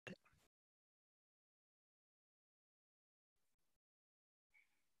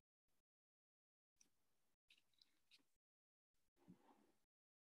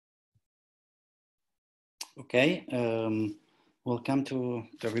Okay, welcome to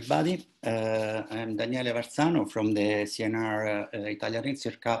everybody. I'm Daniele Varzano from the CNR Italian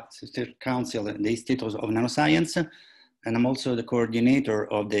Research Council at the Institute of Nanoscience, and I'm also the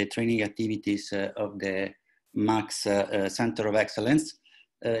coordinator of the training activities of the MAX Center of Excellence.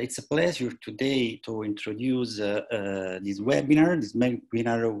 It's a pleasure today to introduce this webinar. This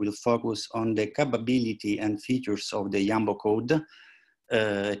webinar will focus on the capability and features of the Yambo code,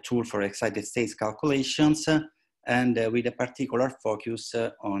 a tool for excited states calculations, and with a particular focus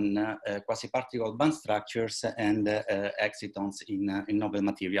on quasi-particle band structures and excitons in novel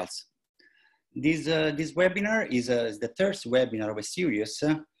materials. This webinar is the third webinar of a series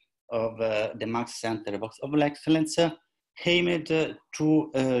of the MAX Center of Excellence, aimed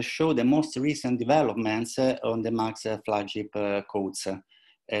to show the most recent developments on the MAX flagship codes.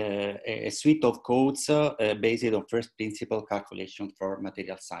 A suite of codes based on first principle calculation for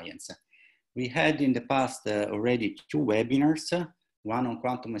material science. We had in the past already two webinars, one on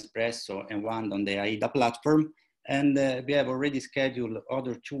Quantum ESPRESSO and one on the AIDA platform. And we have already scheduled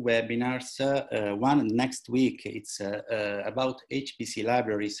other two webinars. One next week, it's about HPC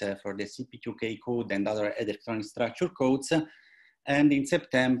libraries for the CPQK code and other electronic structure codes. And in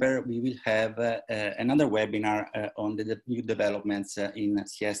September, we will have another webinar on the new developments in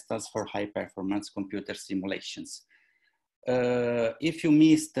siestas for high performance computer simulations. If you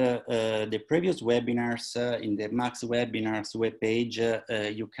missed the previous webinars in the MAX webinars webpage,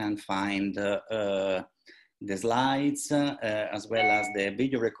 you can find the slides as well as the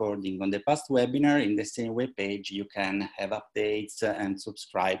video recording on the past webinar. In the same webpage, you can have updates and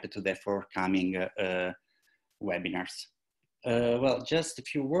subscribe to the forthcoming webinars. Well, just a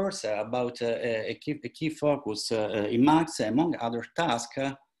few words about a key focus in MAX. Among other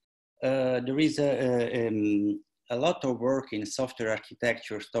tasks, there is a lot of work in software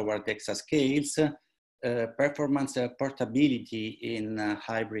architectures toward exascales, performance portability in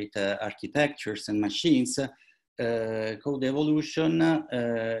hybrid architectures and machines, code evolution,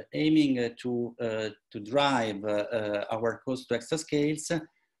 aiming to drive our codes to exascales.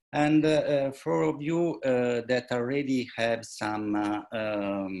 And for of you that already have some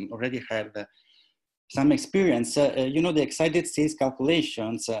experience, you know, the excited states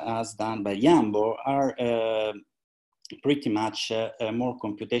calculations as done by Yambo are pretty much more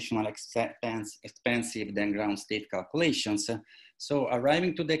computational expensive than ground state calculations. So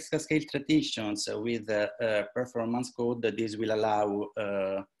arriving to the exascale transitions with performance code, this will allow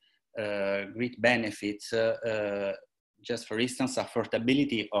great benefits. Just for instance,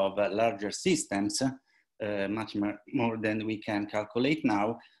 affordability of larger systems, much more than we can calculate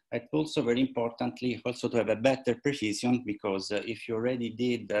now. But also very importantly, also to have a better precision, because if you already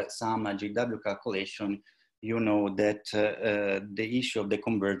did some GW calculation, you know that the issue of the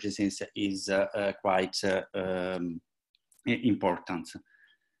convergence is quite important.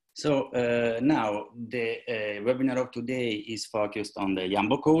 So now the webinar of today is focused on the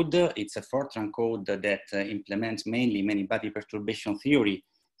Yambo code. It's a Fortran code that implements mainly many-body perturbation theory,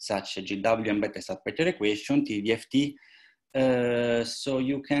 such as GW embedded salpeter equation, TDFT. So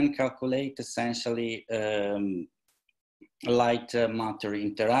you can calculate essentially light matter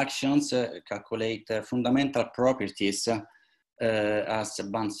interactions, calculate fundamental properties as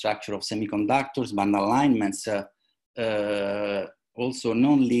band structure of semiconductors, band alignments, also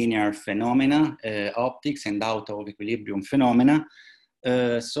non-linear phenomena, optics, and out of equilibrium phenomena.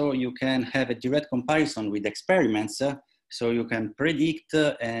 So you can have a direct comparison with experiments. So you can predict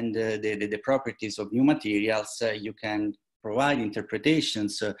and the properties of new materials. You can provide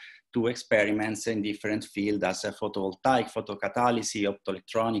interpretations to experiments in different fields as photovoltaic, photocatalysis,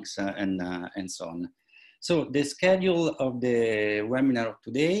 optoelectronics, and so on. So the schedule of the webinar of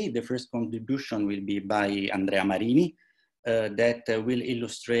today, the first contribution will be by Andrea Marini, that will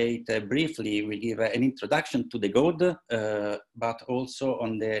illustrate briefly, will give an introduction to the code, but also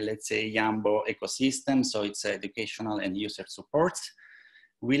on the, let's say, Yambo ecosystem, so it's educational and user supports.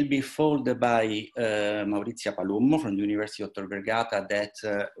 Will be followed by Maurizia Palummo from the University of Tor Vergata that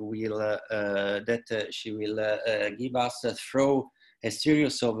she will give us through a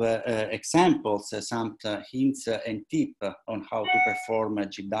series of examples, some hints and tips on how to perform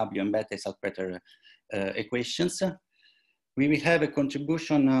GW embedded salpeter equations. We will have a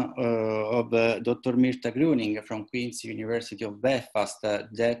contribution of Dr. Mirta Gruning from Queen's University of Belfast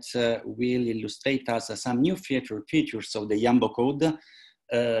that will illustrate us some new features of the Yambo code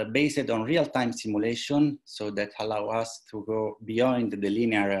based on real-time simulation, so that allow us to go beyond the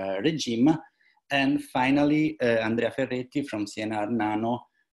linear regime. And finally, Andrea Ferretti from CNR Nano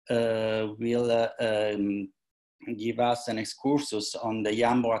will give us an excursus on the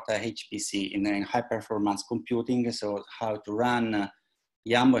Yambo at HPC in high performance computing. So how to run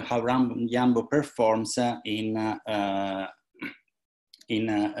Yambo, how Yambo performs in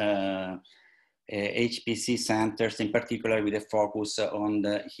HPC centers, in particular with a focus on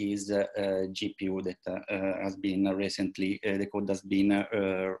his GPU that has been recently, the code has been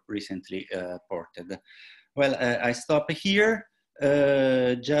recently ported. Well, I stop here.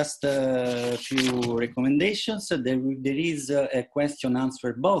 Just a few recommendations. There is a question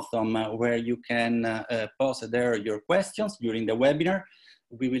answer bottom where you can post there your questions during the webinar.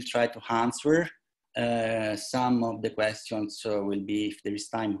 We will try to answer. Some of the questions will be, if there is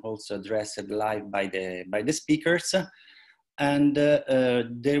time, also addressed live by the speakers. And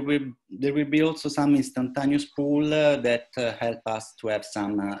there will be also some instantaneous poll that help us to have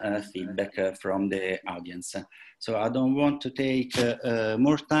some feedback from the audience. So I don't want to take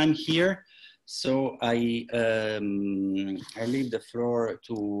more time here. So I leave the floor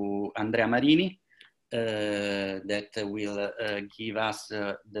to Andrea Marini that will give us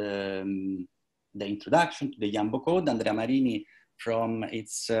the introduction to the Yambo code. Andrea Marini from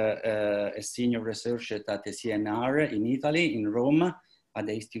its a senior researcher at the CNR in Italy, in Rome, at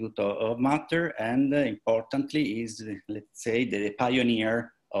the Institute of Matter, and importantly is, let's say, the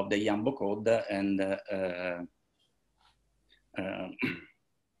pioneer of the Yambo code, and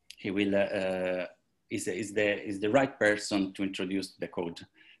he will is the right person to introduce the code.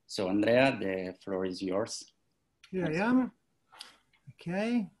 So Andrea, the floor is yours. Here I am.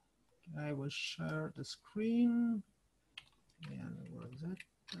 Okay, I will share the screen. And where is it?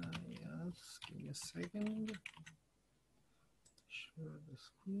 Yes, give me a second. Share the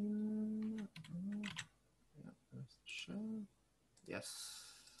screen. Yeah, let's share. Yes.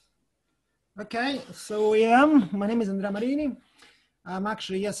 Okay, so my name is Andrea Marini. I'm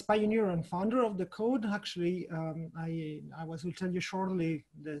actually, yes, pioneer and founder of the code. Actually, I will tell you shortly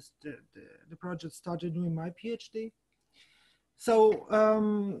the project started doing my PhD. So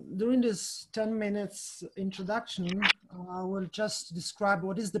during this 10 minutes introduction, I will just describe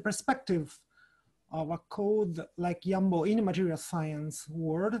what is the perspective of a code like Yambo in a material science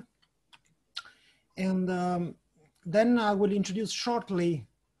world. And then I will introduce shortly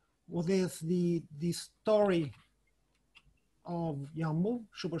what is the story of Yambo,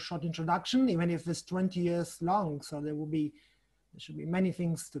 super short introduction, even if it's 20 years long, so there should be many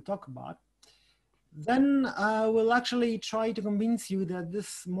things to talk about. Then I will actually try to convince you that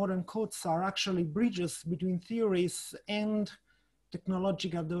these modern codes are actually bridges between theories and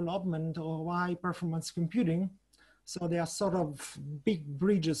technological development of high performance computing. So they are sort of big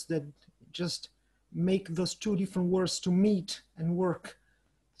bridges that just make those two different worlds to meet and work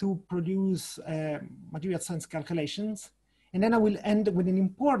to produce material science calculations. And then I will end with an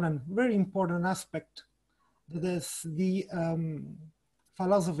important, very important aspect, that is the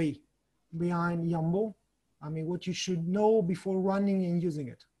philosophy behind Yambo. I mean, what you should know before running and using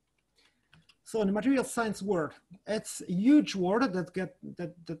it. So in the material science world, it's a huge world that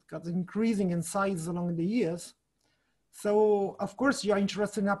got increasing in size along the years. So of course you are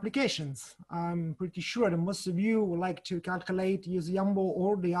interested in applications. I'm pretty sure that most of you would like to calculate, use Yambo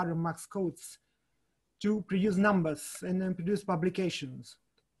or the other max codes to produce numbers and then produce publications.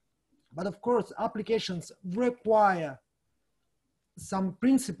 But of course, applications require some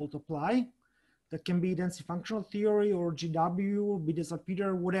principle to apply. That can be density functional theory or GW,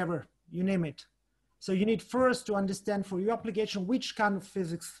 Bidet-Salpeter, whatever, you name it. So you need first to understand for your application which kind of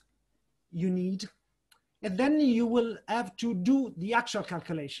physics you need. And then you will have to do the actual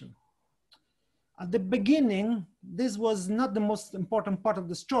calculation. At the beginning, this was not the most important part of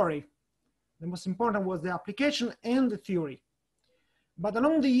the story. The most important was the application and the theory. But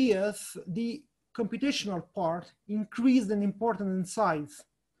along the years, the computational part increased in importance in size.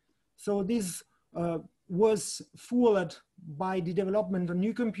 So this was fueled by the development of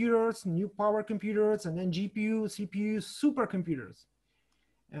new computers, new power computers, and then GPU, CPU, supercomputers.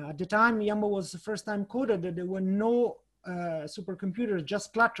 At the time, Yambo was the first time coded that there were no supercomputers,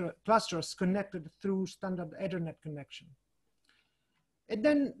 just clusters connected through standard Ethernet connection. And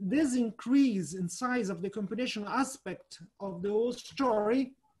then this increase in size of the computational aspect of the whole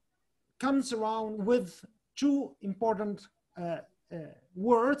story comes around with two important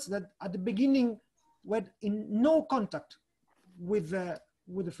words that at the beginning were in no contact with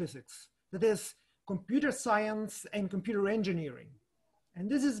the physics. That is computer science and computer engineering. And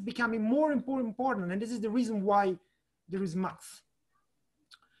this is becoming more important, and this is the reason why there is maths.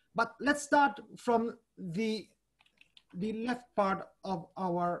 But let's start from the left part of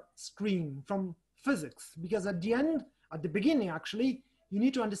our screen, from physics, because at the beginning actually, you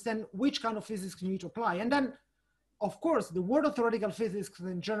need to understand which kind of physics you need to apply. And then of course, the world of theoretical physics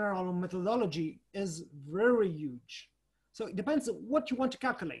and general methodology is very huge. So it depends on what you want to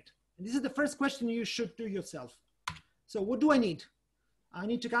calculate. And this is the first question you should do yourself. So what do I need? I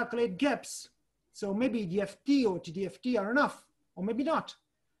need to calculate gaps. So maybe DFT or TDFT are enough, or maybe not.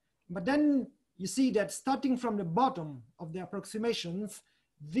 But then you see that starting from the bottom of the approximations,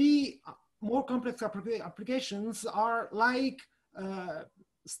 the more complex applications are like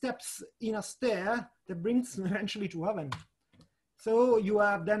steps in a stair that brings eventually to heaven. So you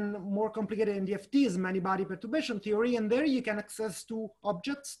have then more complicated DFTs, many-body perturbation theory, and there you can access to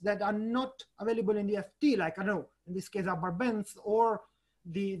objects that are not available in DFT, like, I don't know, in this case, are bands, or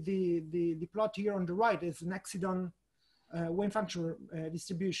the plot here on the right is an Exciton wave function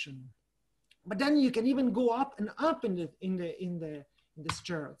distribution. But then you can even go up and up in this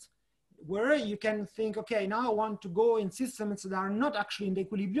chart, where you can think, okay, now I want to go in systems that are not actually in the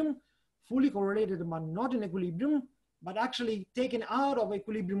equilibrium, fully correlated but not in equilibrium, but actually taken out of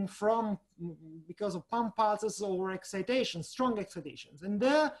equilibrium because of pump pulses or excitations, strong excitations. And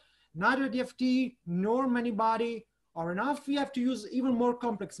there, neither DFT nor many-body are enough. We have to use even more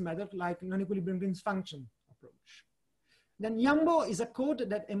complex method like non-equilibrium Green's function approach. Then Yambo is a code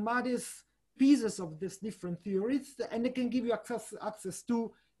that embodies pieces of these different theories, and it can give you access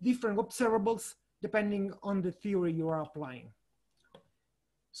to different observables depending on the theory you are applying.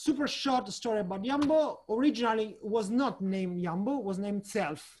 Super short story about Yambo. Originally, it was not named Yambo, it was named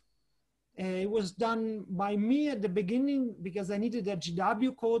Self. It was done by me at the beginning because I needed a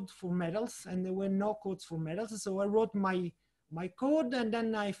GW code for metals, and there were no codes for metals. So I wrote my code, and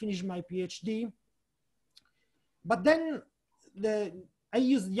then I finished my PhD. But then I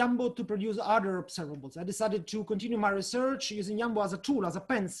used Yambo to produce other observables. I decided to continue my research using Yambo as a tool, as a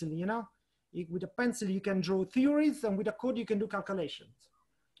pencil, you know? With a pencil, you can draw theories, and with a code, you can do calculations.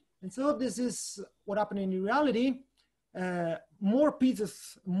 And so this is what happened in reality. More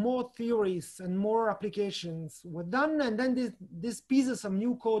pieces, more theories, and more applications were done. And then these pieces of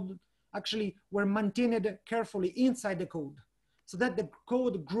new code actually were maintained carefully inside the code, so that the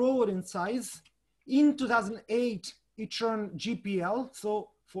code grew in size. In 2008, it turned GPL.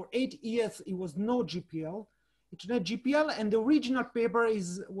 So for 8 years, it was no GPL. It turned GPL, and the original paper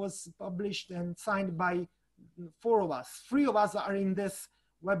was published and signed by 4 of us. 3 of us are in this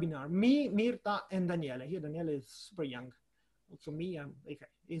webinar: me, Mirta, and Daniele. Here, Daniele is super young. Also me, okay,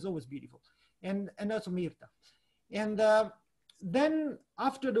 he's always beautiful. And also Mirta. And then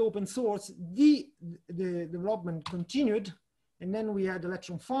after the open source, the development continued. And then we had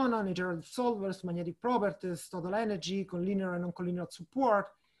electron-phonon, iterative solvers, magnetic properties, total energy, collinear and non-collinear support,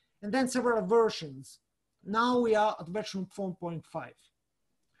 and then several versions. Now we are at version 4.5.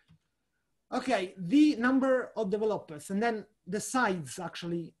 Okay, the number of developers, and then the size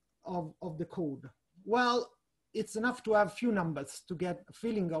actually of the code. Well, it's enough to have a few numbers to get a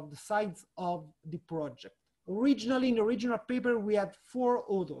feeling of the size of the project. Originally, in the original paper, we had 4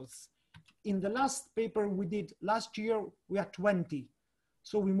 authors. In the last paper we did last year, we had 20.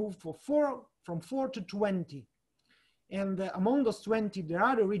 So we moved from 4 to 20. And among those 20, there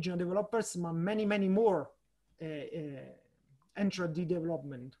are the original developers, but many, many more entered the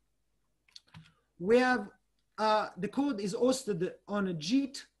development. We have, the code is hosted on a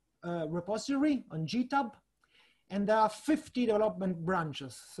Git repository, on GitHub, and there are 50 development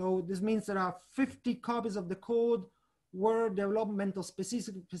branches. So this means there are 50 copies of the code where development of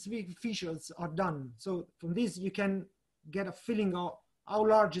specific features are done. So from this, you can get a feeling of how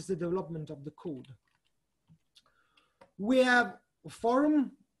large is the development of the code. We have a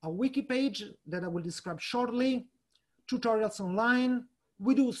forum, a wiki page that I will describe shortly, tutorials online.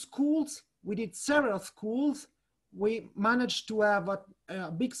 We do schools. We did several schools. We managed to have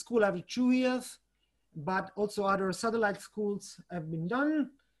a big school every 2 years, but also other satellite schools have been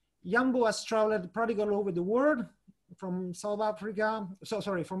done. Yambo has traveled practically all over the world, from South Africa,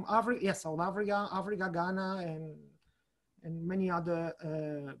 from Africa, yes, South Africa, Ghana, and many other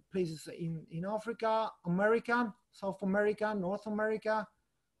places in Africa, America, South America, North America,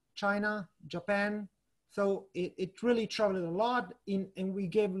 China, Japan. So it really traveled a lot, and we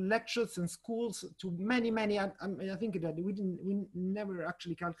gave lectures and schools to many. I think that we never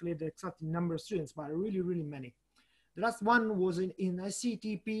actually calculated the exact number of students, but really, really many. The last one was in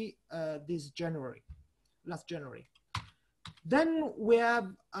ICTP last January. Then we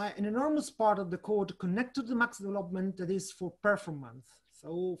have an enormous part of the code connected to the max development that is for performance.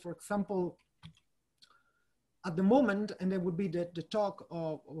 So for example, at the moment, and there would be the talk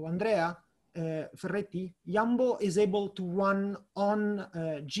of Andrea Ferretti, Yambo is able to run on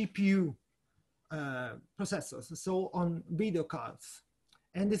GPU processors, so on video cards.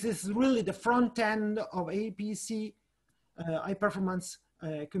 And this is really the front end of HPC, high performance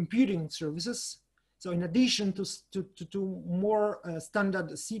computing services. So in addition to more standard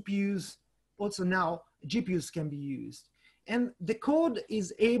CPUs, also now GPUs can be used. And the code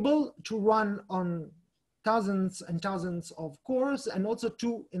is able to run on thousands and thousands of cores, and also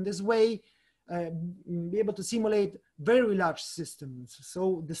to, in this way, be able to simulate very large systems.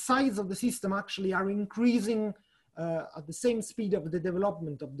 So the size of the system actually are increasing at the same speed of the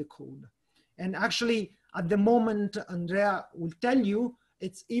development of the code. And actually, at the moment, Andrea will tell you,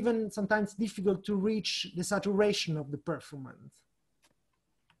 it's even sometimes difficult to reach the saturation of the performance.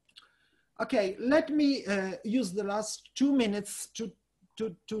 Okay, let me use the last 2 minutes to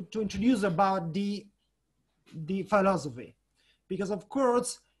introduce about the philosophy. Because of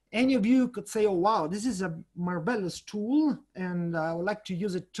course, any of you could say, oh, wow, this is a marvelous tool and I would like to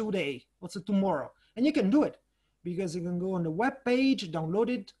use it today, also tomorrow. And you can do it because you can go on the web page, download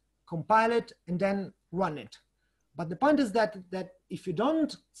it, compile it, and then run it. But the point is that if you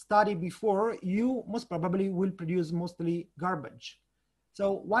don't study before, you most probably will produce mostly garbage.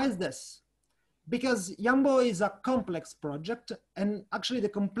 So why is this? Because Yambo is a complex project, and actually the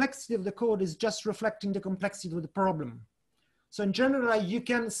complexity of the code is just reflecting the complexity of the problem. So in general, you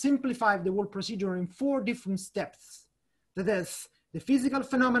can simplify the whole procedure in 4 different steps. That is, the physical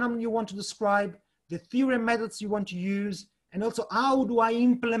phenomenon you want to describe, the theory and methods you want to use, and also how do I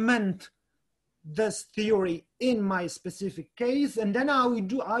implement this theory in my specific case, and then how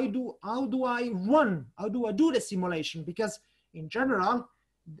do I do the simulation? Because in general,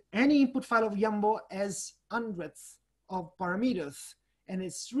 any input file of Yambo has hundreds of parameters, and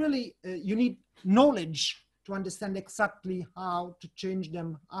it's really, you need knowledge to understand exactly how to change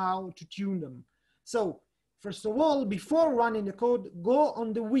them, how to tune them. So first of all, before running the code, go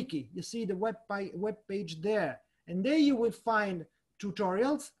on the wiki. You see the web page there, and there you will find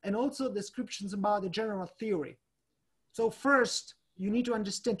tutorials and also descriptions about the general theory. So first, you need to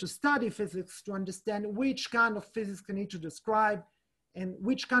understand, to study physics, to understand which kind of physics I need to describe and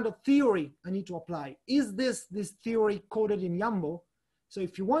which kind of theory I need to apply. Is this theory coded in Yambo? So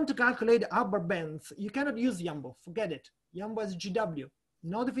if you want to calculate Hubbard bands, you cannot use Yambo, forget it. Yambo is GW,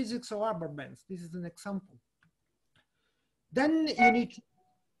 not the physics of Hubbard bands. This is an example. Then you need to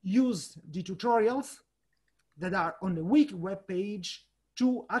use the tutorials that are on the wiki web page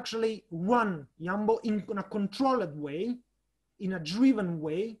to actually run Yambo in a controlled way, in a driven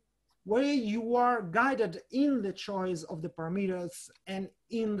way, where you are guided in the choice of the parameters and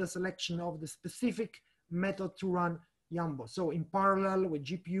in the selection of the specific method to run Yambo. So in parallel with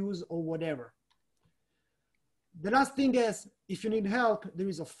GPUs or whatever. The last thing is, if you need help, there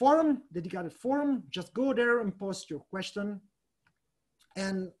is a forum, dedicated forum. Just go there and post your question.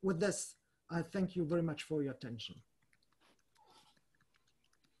 And with this, I thank you very much for your attention.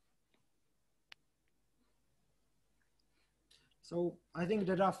 So I think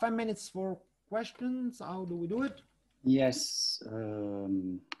there are 5 minutes for questions. How do we do it? Yes.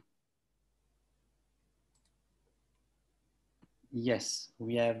 Yes,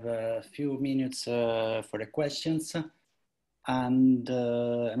 we have a few minutes for the questions. And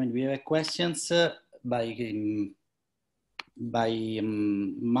I mean, we have questions by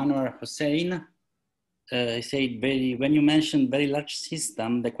Manuel Hussein. He said, when you mentioned very large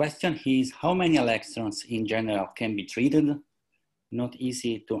system, the question is how many electrons in general can be treated? Not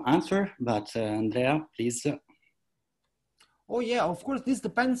easy to answer, but Andrea, please. Oh yeah, of course, this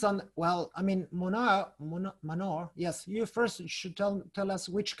depends on, well, I mean, Manor, yes, you first should tell us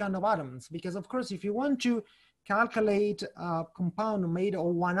which kind of atoms, because of course, if you want to calculate a compound made of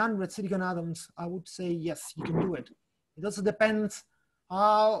 100 silicon atoms, I would say, yes, you can do it. It also depends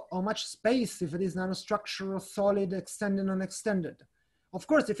how much space, if it is nanostructure, solid, extended, non-extended. Of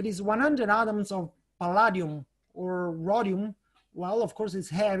course, if it is 100 atoms of palladium or rhodium, well, of course, it's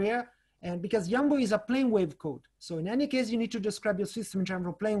heavier, and because Yambo is a plane wave code. So in any case, you need to describe your system in terms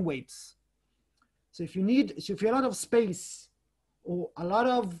of plane waves. So if you have a lot of space or a lot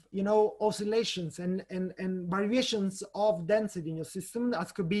of, you know, oscillations and variations of density in your system,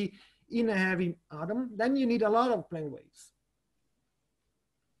 that could be in a heavy atom, then you need a lot of plane waves.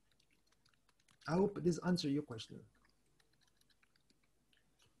 I hope this answers your question.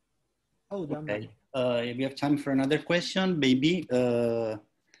 Oh, okay. We have time for another question, maybe. There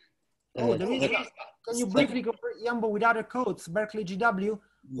is. Can you briefly compare Yambo with other codes, Berkeley GW?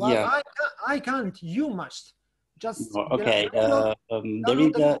 Well, yeah. I can't. You must. Just. Okay.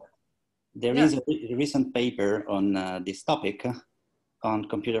 There is a recent paper on this topic on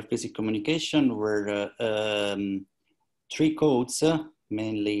computer physics communication, where 3 codes,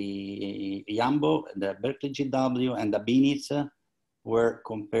 mainly Yambo, the Berkeley GW, and Abinit, were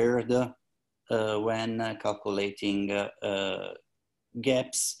compared when calculating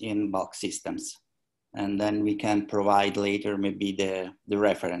gaps in bulk systems. And then we can provide later maybe the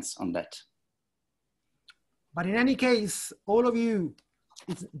reference on that. But in any case, all of you,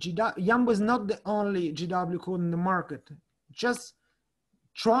 Yambo is not the only GW code in the market. Just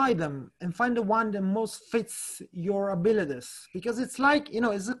try them and find the one that most fits your abilities, because it's like, you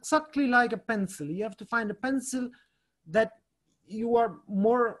know, it's exactly like a pencil. You have to find a pencil that you are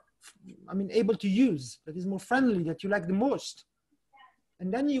more, able to use, that is more friendly, that you like the most,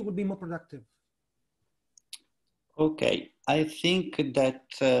 and then you will be more productive. Okay, I think that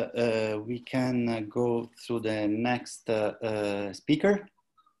we can go through the next speaker.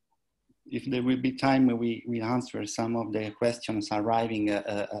 If there will be time, we answer some of the questions arriving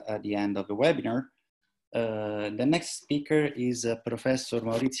at the end of the webinar. The next speaker is Professor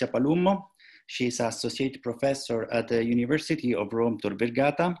Maurizia Palummo. She is Associate Professor at the University of Rome Tor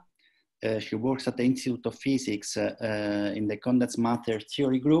Vergata. She works at the Institute of Physics in the condensed matter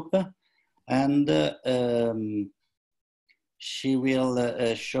theory group. And she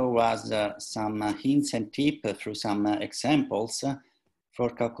will show us some hints and tips through some examples for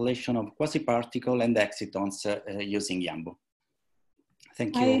calculation of quasi-particle and excitons using Yambo.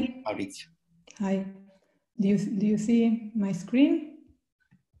 Thank you, Maurizio. Hi. Do you see my screen?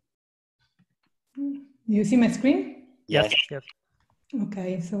 Do you see my screen? Yes. Yes.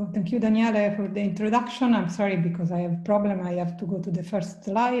 Okay, so thank you, Daniele, for the introduction. I'm sorry because I have a problem. I have to go to the first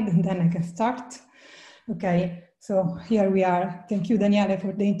slide and then I can start. Okay, so here we are. Thank you, Daniele,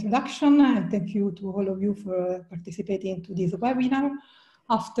 for the introduction, and thank you to all of you for participating to this webinar.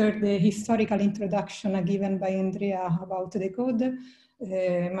 After the historical introduction given by Andrea about the code,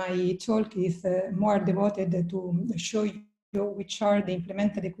 my talk is more devoted to show you which are the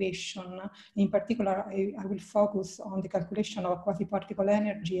implemented equations. In particular, I will focus on the calculation of quasi-particle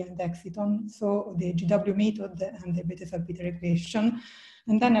energy and exciton, so the GW method and the Bethe-Salpeter equation.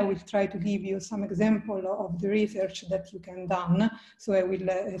 And then I will try to give you some example of the research that you can done. So I will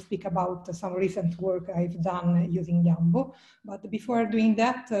speak about some recent work I've done using Yambo. But before doing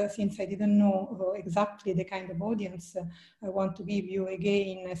that, since I didn't know exactly the kind of audience, I want to give you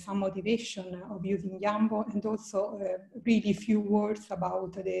again some motivation of using Yambo, and also really few words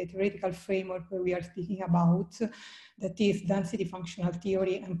about the theoretical framework we are speaking about, that is density functional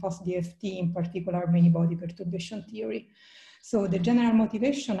theory and post-DFT, in particular many body perturbation theory. So the general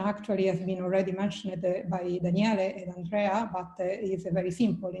motivation actually has been already mentioned by Daniele and Andrea, but is very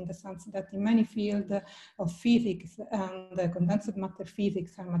simple in the sense that in many fields of physics and condensed matter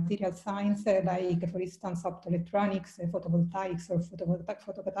physics and material science, like for instance optoelectronics, photovoltaics, or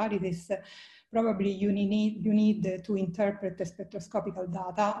photocatalysis, probably you need to interpret the spectroscopic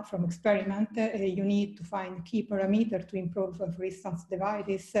data from experiment. You need to find key parameter to improve, for instance,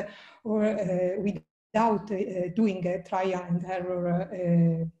 devices, or without doing a trial and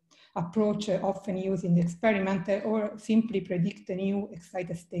error approach often used in the experiment, or simply predict new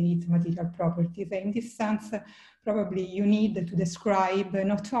excited state material properties. In this sense, probably you need to describe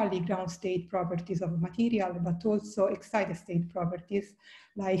not only ground state properties of material, but also excited state properties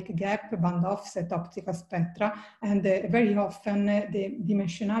like gap, band offset, optical spectra, and very often the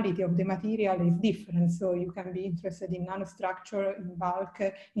dimensionality of the material is different. So you can be interested in nanostructure, in bulk,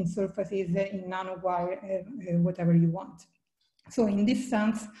 in surfaces, in nanowire, whatever you want. So in this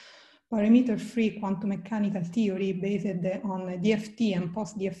sense, parameter-free quantum mechanical theory based on DFT and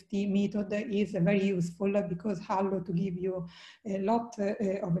post-DFT method is very useful because allow to give you a lot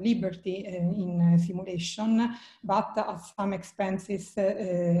of liberty in simulation, but at some expenses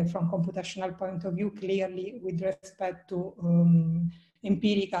from computational point of view, clearly with respect to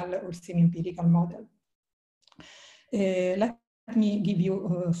empirical or semi-empirical model. Let me give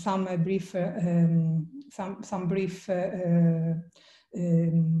you some brief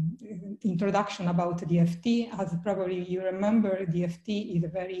introduction about DFT. As probably you remember, DFT is a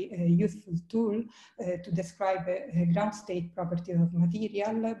very useful tool to describe ground state properties of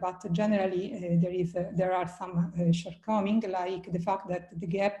material, but generally there are some shortcomings, like the fact that the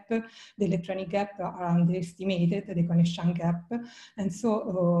gap, the electronic gap, are underestimated, the connection gap. And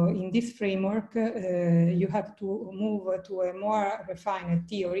so in this framework, you have to move to a more refined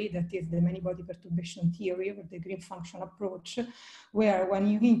theory, that is the many-body perturbation theory, or the green function approach, where when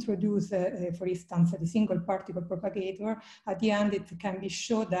you introduce, for instance, the single particle propagator, at the end it can be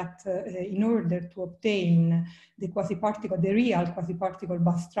shown that in order to obtain the quasi-particle, the real quasi-particle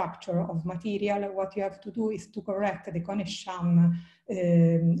bus structure of material, what you have to do is to correct the Konesh-Sham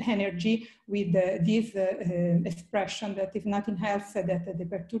energy with this expression that is nothing else than the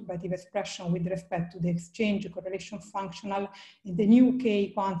perturbative expression with respect to the exchange correlation functional in the new K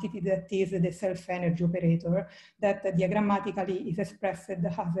quantity that is the self-energy operator that diagrammatically is expressed as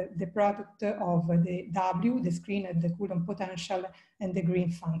the product of the W, the screen at the Coulomb potential, and the green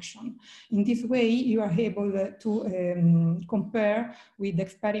function. In this way, you are able to compare with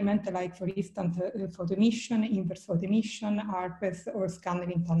experiments like, for instance, photoemission, inverse photoemission, ARPES, or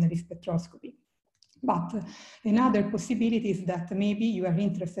scanning tunnel spectroscopy. But another possibility is that maybe you are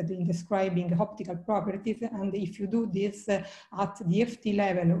interested in describing optical properties, and if you do this at the FT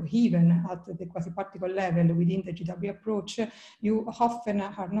level or even at the quasi-particle level within the GW approach, you often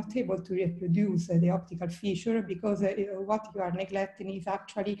are not able to reproduce the optical feature because what you are neglecting is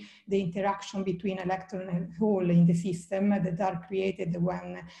actually the interaction between electron and hole in the system that are created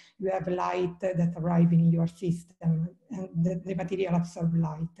when you have light that arrive in your system and the material absorb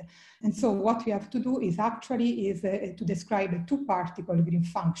light. And so what we have to do is actually to describe a two-particle green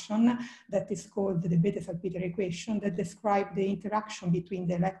function that is called the Bethe-Salpeter equation that describes the interaction between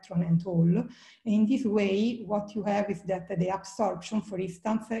the electron and hole. And in this way, what you have is that the absorption, for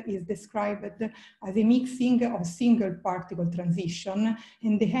instance, is described as a mixing of single particle transition,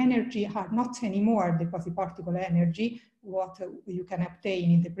 and the energy are not anymore the quasi-particle energy, what you can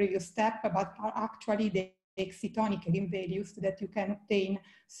obtain in the previous step, but are actually the excitonic eigenvalues that you can obtain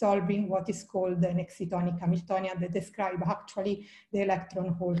solving what is called an excitonic Hamiltonian that describe actually the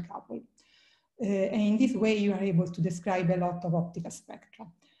electron-hole couple. And in this way, you are able to describe a lot of optical spectra.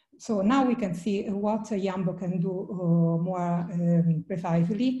 So now we can see what Yambo can do more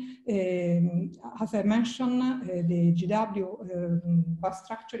precisely. As I mentioned, the GW bus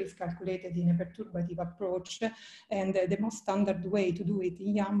structure is calculated in a perturbative approach, and the most standard way to do it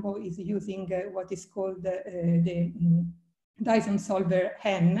in Yambo is using what is called the Dyson solver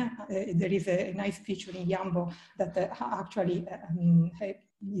N. There is a nice feature in Yambo that actually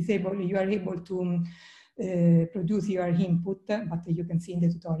is you are able to produce your input, but you can see in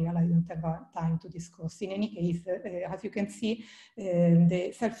the tutorial, I don't have time to discuss. In any case, as you can see,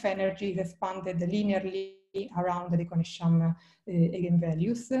 the self-energy is expanded linearly around the Kohn-Sham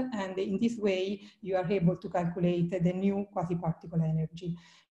eigenvalues, and in this way, you are able to calculate the new quasi-particle energy.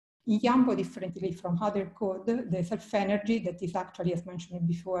 In Yambo, differently from other code, the self-energy that is actually, as mentioned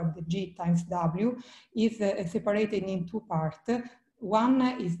before, the G times W, is separated in two parts. One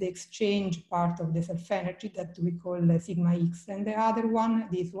is the exchange part of the self-energy that we call sigma X, and the other one,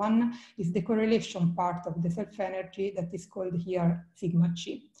 this one, is the correlation part of the self-energy that is called here sigma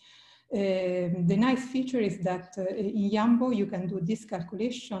Chi. The nice feature is that in Yambo you can do this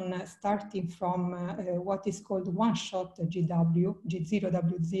calculation starting from what is called one-shot GW,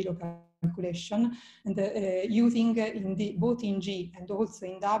 G0W0 calculation, and using both in G and also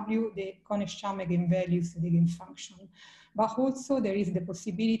in W the Kohn-Sham eigenvalues, the eigenfunction. But also there is the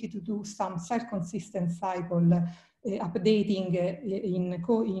possibility to do some self-consistent cycle updating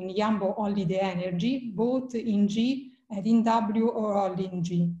in Yambo only the energy, both in G and in W or only in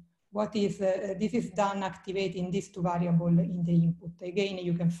G. What is, this is done activating these two variables in the input. Again,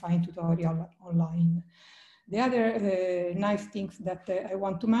 you can find tutorial online. The other nice things that I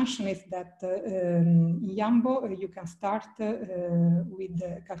want to mention is that in Yambo, you can start with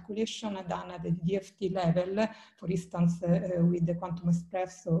the calculation done at the DFT level, for instance, with the Quantum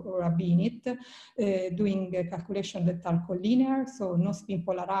ESPRESSO or Abinit, doing calculations that are collinear, so no spin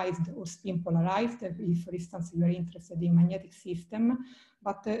polarized or spin polarized, if, for instance, you are interested in magnetic system.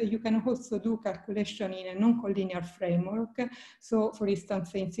 But you can also do calculation in a non-collinear framework. So, for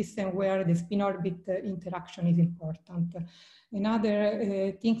instance, in system where the spin-orbit interaction is important.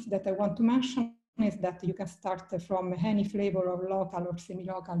 Another things that I want to mention is that you can start from any flavor of local or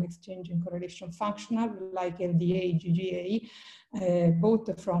semi-local exchange and correlation functional like LDA, GGA,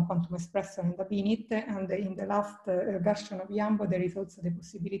 both from Quantum ESPRESSO and Abinit. And in the last version of Yambo, there is also the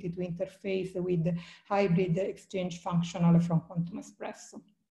possibility to interface with hybrid exchange functional from Quantum ESPRESSO.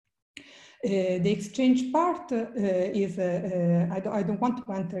 The exchange part is, I don't want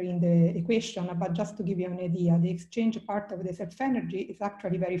to enter in the equation, but just to give you an idea, the exchange part of the self-energy is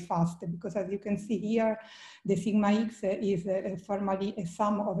actually very fast because as you can see here, the sigma X is formally a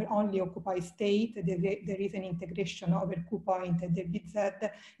sum over only occupied state. There is an integration over Q point at the BZ,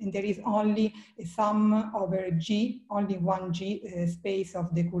 and there is only a sum over G, only one G space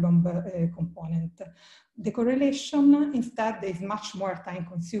of the Coulomb component. The correlation instead is much more time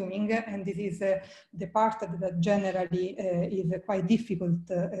consuming, and this is the part that generally is quite difficult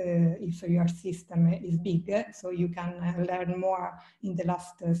if your system is big. So you can learn more in the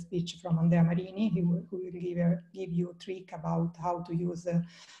last speech from Andrea Marini, who will give you a trick about how to use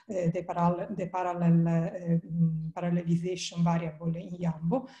the parallelization variable in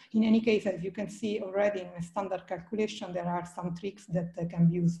Yambo. In any case, as you can see already in a standard calculation, there are some tricks that can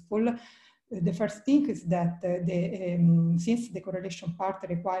be useful. The first thing is that since the correlation part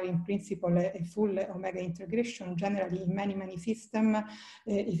requires in principle a full omega integration, generally in many systems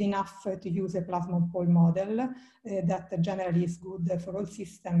is enough to use a plasma pole model that generally is good for all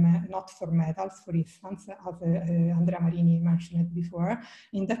systems, not for metals, for instance, as Andrea Marini mentioned before.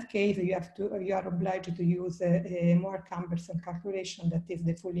 In that case, you are obliged to use a more cumbersome calculation that is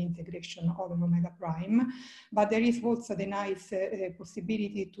the full integration of omega prime. But there is also the nice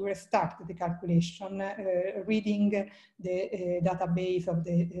possibility to restart the calculation, reading the database of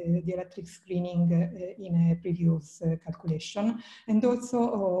the electric screening in a previous calculation. And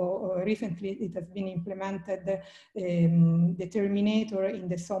also recently it has been implemented the terminator in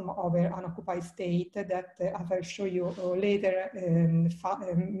the sum over unoccupied state that, as I'll show you later,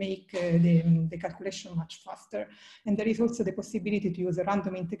 make the calculation much faster. And there is also the possibility to use a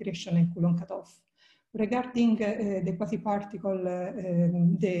random integration and Coulomb cutoff. Regarding the quasi-particle,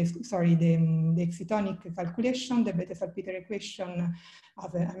 the excitonic calculation, the Bethe-Salpeter equation,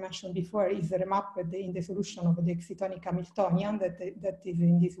 as I mentioned before, is remapped in the solution of the excitonic Hamiltonian that is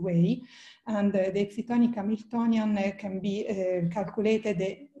in this way. And the excitonic Hamiltonian can be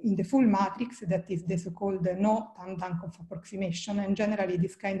calculated in the full matrix, that is the so-called no Tamm-Duncan approximation. And generally,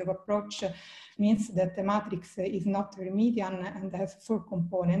 this kind of approach means that the matrix is not Hermitian and has 4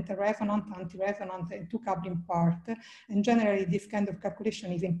 components: resonant, anti-resonant, and 2 coupling part. And generally, this kind of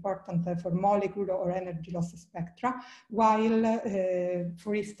calculation is important for molecular or energy loss spectra, while,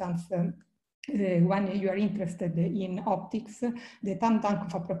 for instance, when you are interested in optics, the Tamm-Duncan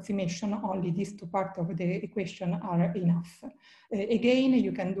approximation, only these 2 parts of the equation are enough. Again,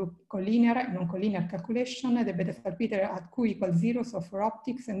 you can do collinear and non-collinear calculation, the Bethe-Salpeter at Q equals 0, so for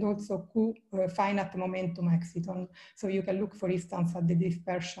optics, and also Q finite momentum exciton. So you can look, for instance, at the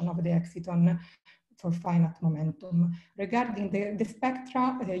dispersion of the exciton for finite momentum. Regarding the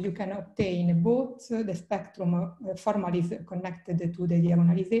spectra, you can obtain both the spectrum formally connected to the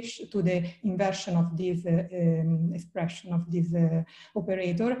diagonalization, to the inversion of this expression of this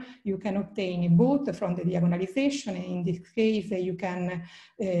operator. You can obtain both from the diagonalization, and in this case, you can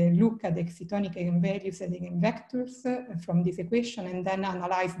look at the excitonic eigenvalues and eigenvectors from this equation, and then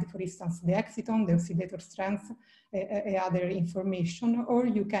analyze, for instance, the exciton, the oscillator strength, other information, or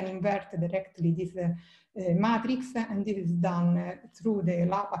you can invert directly this matrix, and this is done through the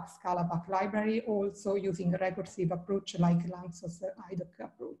LAPAC-SCALAPAC library, also using a recursive approach like Lanzos IDOC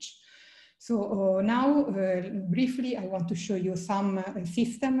approach. So now, briefly, I want to show you some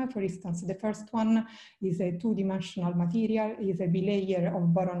system. For instance, the first one is a 2-dimensional material, is a bilayer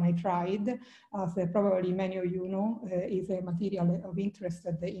of boron nitride. As probably many of you know, is a material of interest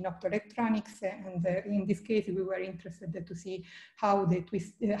in optoelectronics. And in this case, we were interested to see how the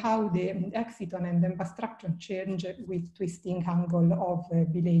exciton and the structure change with twisting angle of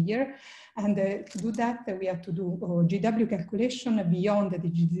bilayer. And to do that, we have to do GW calculation beyond the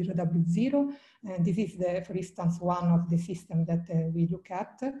G0W0. And this is, for instance, one of the systems that we look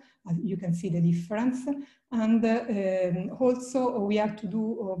at. You can see the difference. And also, we have to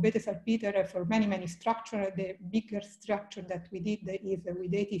do Bethe-Salpeter for many structures. The bigger structure that we did is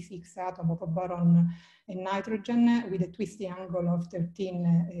with 86 atoms of boron and nitrogen with a twisting angle of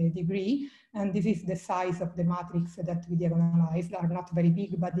 13 degrees. And this is the size of the matrix that we diagonalized. Are not very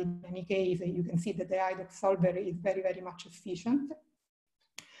big, but in any case, you can see that the IDOC solver is very much efficient.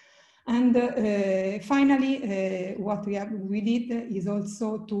 And finally, what we did is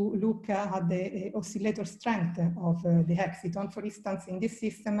also to look at the oscillator strength of the exciton. For instance, in this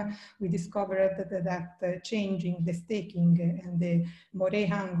system, we discovered that changing the staking and the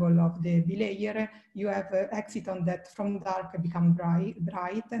Moret angle of the bilayer, you have exciton that from dark become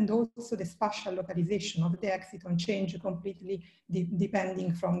bright, and also the spatial localization of the exciton change completely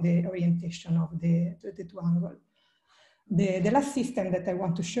depending from the orientation of the 2 angles. The last system that I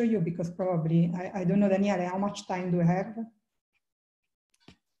want to show you, because probably, I don't know, Daniele, how much time do I have?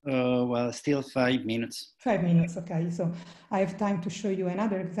 Well, still 5 minutes. 5 minutes, okay. So I have time to show you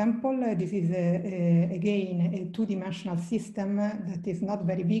another example. This is, again, a two-dimensional system that is not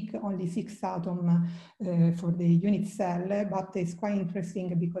very big, only 6 atoms for the unit cell, but it's quite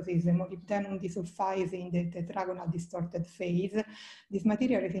interesting because it's a molybdenum disulfide in the tetragonal distorted phase. This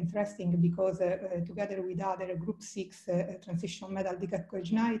material is interesting because together with other group 6 transition metal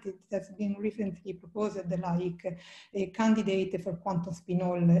decacogenide, it has been recently proposed like a candidate for quantum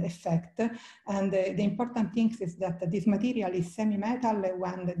spin-Hall effect. And the important thing is that this material is semi-metal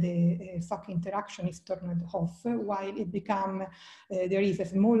when the Fock interaction is turned off, while it becomes, there is a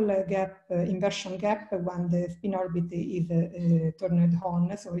small gap, inversion gap when the spin orbit is turned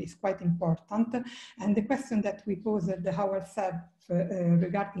on, so it's quite important. And the question that we posed ourselves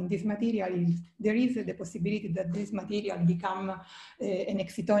regarding this material is, there is the possibility that this material become an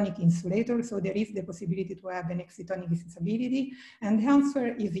excitonic insulator, so there is the possibility to have an excitonic instability, and the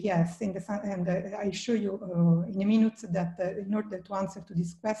answer is yes. And I'll show you in a minute that in order to answer to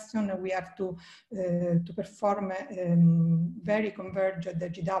this question, we have to perform very converged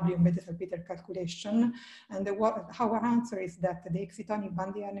GW and beta-salpeter calculation, and our answer is that the excitonic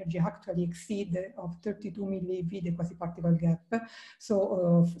band energy actually exceed of 32 millieV the quasi-particle gap.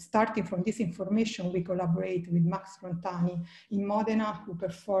 So starting from this information, we collaborate with Max Frontani in Modena, who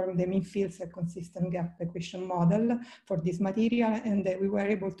performed the mean fields and consistent gap equation model for this material, and we were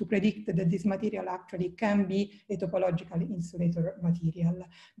able to predict that this material actually can be a topological insulator material.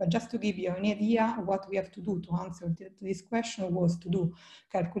 But just to give you an idea, what we have to do to answer this question was to do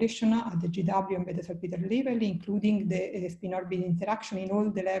calculation at the GW and beta-salpeter level, including the spin-orbit interaction in all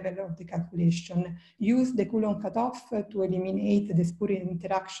the levels of the calculation. Use the Coulomb cutoff to eliminate the spurious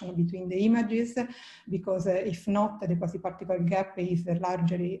interaction between the images, because if not, the quasi-particle gap is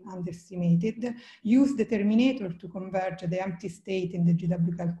largely underestimated. Use the terminator to converge the empty state in the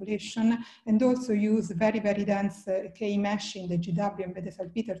GW calculation, and also use very, very dense K-mesh in the GW and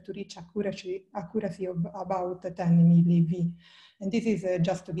beta-salpeter to reach accuracy of about 10 millieV. And this is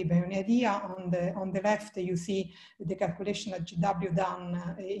just to give you an idea. On the left, you see the calculation at GW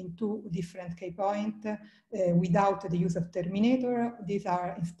done in 2 different K points without the use of terminator. These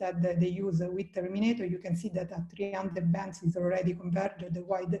are instead the use with terminator. You can see that at 300 bands is already converged,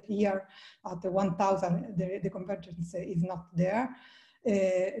 while here at 1000 the convergence is not there.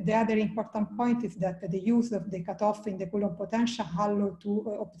 The other important point is that the use of the cutoff in the Coulomb potential allows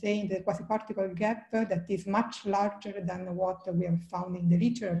to obtain the quasi-particle gap that is much larger than what we have found in the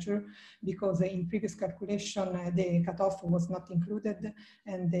literature, because in previous calculation the cutoff was not included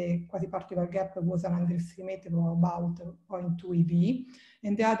and the quasi-particle gap was an underestimated of about 0.2 eV.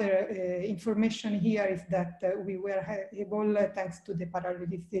 And the other information here is that we were able, thanks to the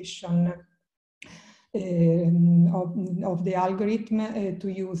parallelization of the algorithm, to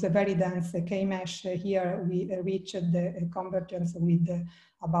use a very dense K-mesh. Here we reached the convergence with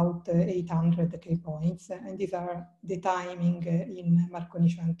about 800 K points, and these are the timing in Marconi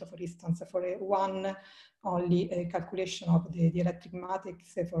 100, for instance, for one only calculation of the electric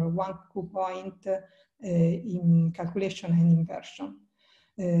matrix for 1 Q point in calculation and inversion.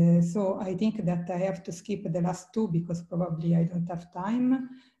 So I think that I have to skip the last 2 because probably I don't have time.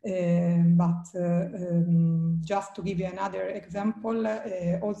 But just to give you another example,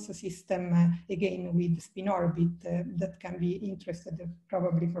 also system again with spin orbit that can be interested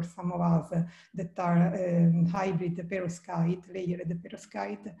probably for some of us that are hybrid perovskite, layered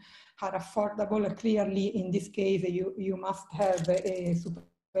perovskite, are affordable. Clearly, in this case, you must have a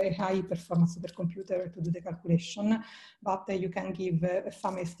high performance supercomputer to do the calculation, but you can give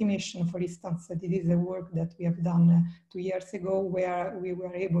some estimation. For instance, this is a work that we have done 2 years ago, where we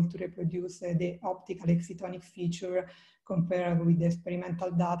were able to reproduce the optical excitonic feature compared with the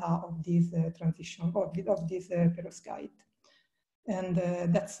experimental data of this transition of this perovskite. And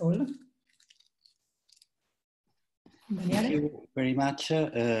that's all. Daniele? Thank you very much,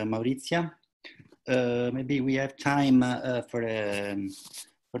 Maurizia. Maybe we have time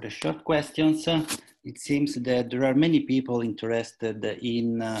for the short questions. It seems that there are many people interested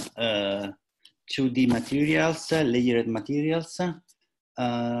in 2D materials, layered materials.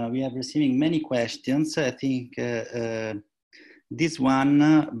 We are receiving many questions. I think this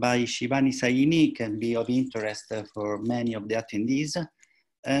one by Shivani Saini can be of interest for many of the attendees.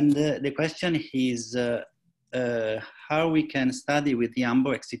 And the question is how we can study with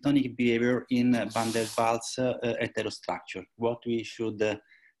Yambo excitonic behavior in van der Waals heterostructure. What we should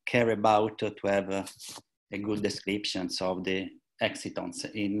care about to have a good description of the excitons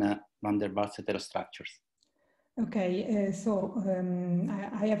in van der Waals heterostructures. Okay,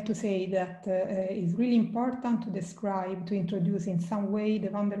 I have to say that it's really important to describe, to introduce in some way the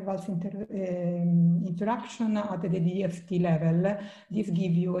van der Waals interaction at the DFT level. This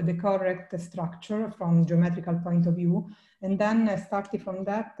gives you the correct structure from geometrical point of view. And then starting from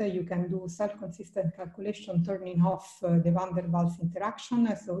that, you can do self-consistent calculation, turning off the van der Waals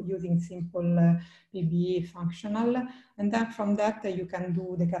interaction, so using simple PBE functional. And then from that, you can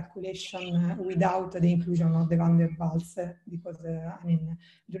do the calculation without the inclusion of the van der Waals, because I mean,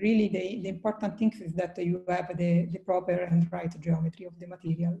 really the important thing is that you have the proper and right geometry of the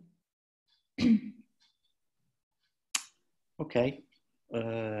material. Okay.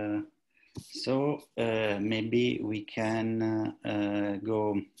 So maybe we can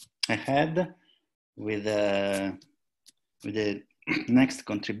go ahead with the next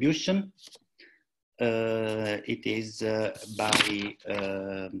contribution. It is by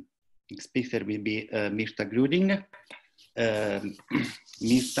speaker will be Mirta Gruding.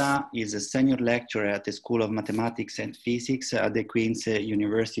 Mirta is a senior lecturer at the School of Mathematics and Physics at the Queen's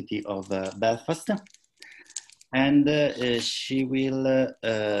University of Belfast. And she will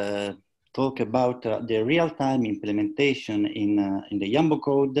talk about the real-time implementation in the Yambo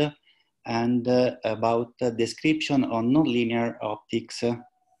code and about the description of nonlinear optics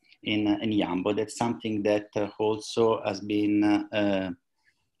in Yambo. That's something that also has been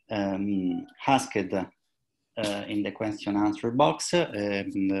asked in the question answer box.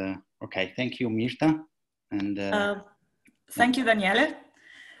 Okay, thank you, Mirta. And thank you, Daniele.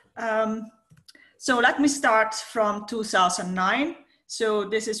 So let me start from 2009. So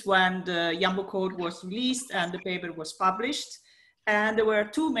this is when the Yambo code was released and the paper was published. And there were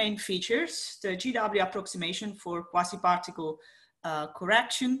two main features: the GW approximation for quasi-particle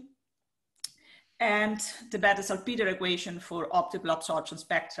correction and the Bethe-Salpeter equation for optical absorption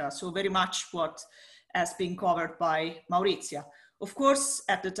spectra. So very much what has been covered by Maurizia. Of course,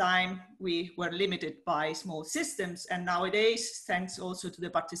 at the time, we were limited by small systems, and nowadays, thanks also to the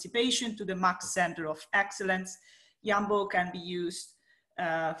participation to the Max Center of Excellence, Yambo can be used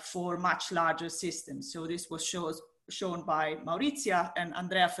for much larger systems. So this was shown by Maurizia, and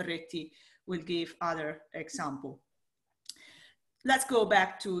Andrea Ferretti will give other example. Let's go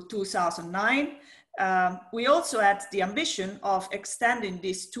back to 2009. We also had the ambition of extending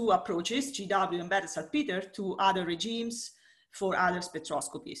these two approaches, GW and Bethe-Salpeter, to other regimes for other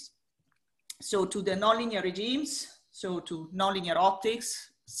spectroscopies. So to the nonlinear regimes, so to nonlinear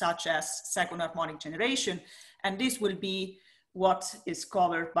optics, such as second harmonic generation, and this will be what is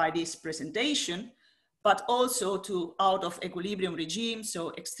covered by this presentation, but also to out of equilibrium regimes,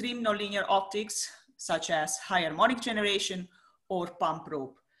 so extreme nonlinear optics, such as high harmonic generation or pump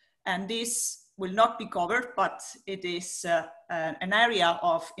probe. And this will not be covered, but it is an area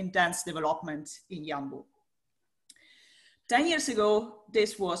of intense development in Yambo. 10 years ago,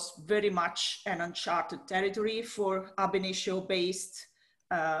 this was very much an uncharted territory for ab initio based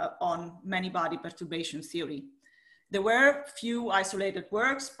on many-body perturbation theory. There were few isolated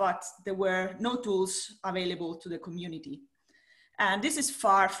works, but there were no tools available to the community. And this is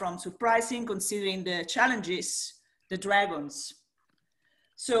far from surprising considering the challenges, the dragons.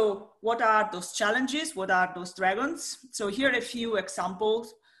 So what are those challenges? What are those dragons? So here are a few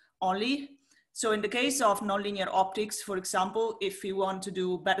examples only. So in the case of nonlinear optics, for example, if we want to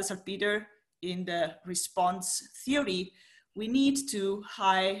do Bethe-Salpeter in the response theory, we need to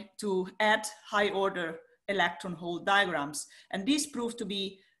add high order electron hole diagrams. And these prove to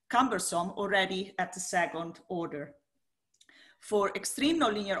be cumbersome already at the second order. For extreme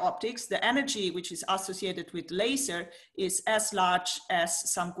nonlinear optics, the energy which is associated with laser is as large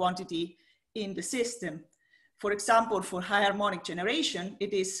as some quantity in the system. For example, for high harmonic generation,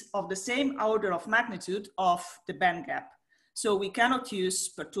 it is of the same order of magnitude of the band gap. So we cannot use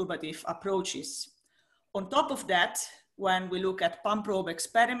perturbative approaches. On top of that, when we look at pump probe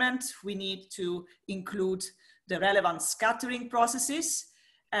experiment, we need to include the relevant scattering processes.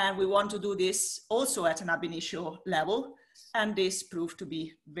 And we want to do this also at an ab initio level. And this proved to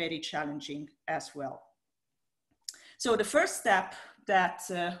be very challenging as well. So the first step that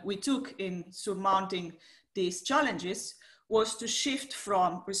we took in surmounting these challenges was to shift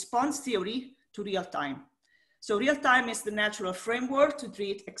from response theory to real time. So real time is the natural framework to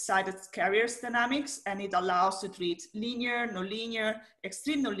treat excited carriers dynamics, and it allows to treat linear, nonlinear,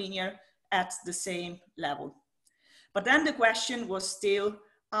 extreme nonlinear at the same level. But then the question was still,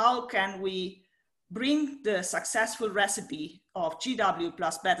 how can we bring the successful recipe of GW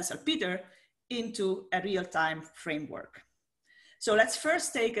plus Bethe-Salpeter into a real-time framework? So let's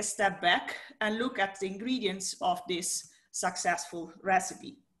first take a step back and look at the ingredients of this successful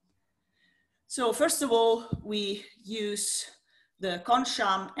recipe. So first of all, we use the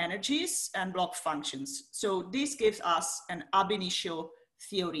quantum energies and block functions. So this gives us an ab initio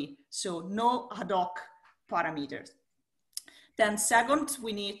theory, so no ad hoc parameters. Then second,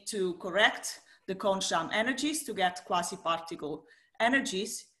 we need to correct the quantum energies to get quasi-particle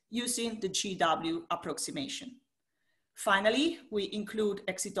energies using the GW approximation. Finally, we include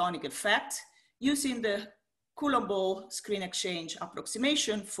excitonic effect using the Coulomb-Ball screen exchange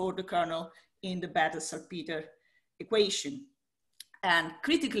approximation for the kernel in the Bethe-Salpeter equation. And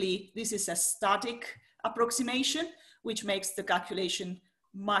critically, this is a static approximation, which makes the calculation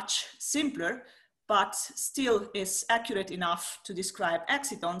much simpler, but still is accurate enough to describe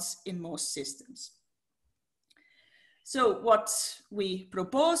excitons in most systems. So what we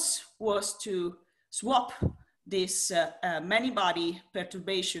propose was to swap this many-body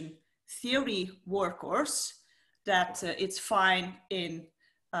perturbation theory workhorse that it's fine in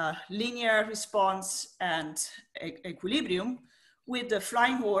linear response and equilibrium with the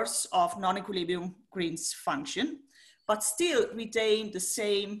flying horse of non-equilibrium Green's function, but still retain the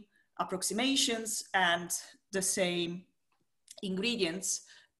same approximations and the same ingredients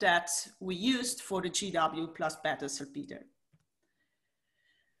that we used for the GW plus Bethe-Salpeter.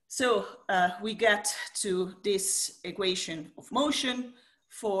 So we get to this equation of motion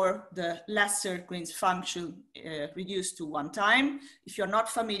for the lesser Green's function reduced to one time. If you're not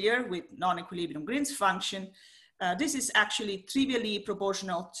familiar with non-equilibrium Green's function, this is actually trivially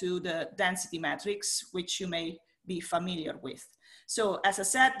proportional to the density matrix, which you may be familiar with. So as I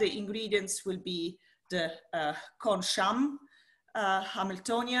said, the ingredients will be the Kohn-Sham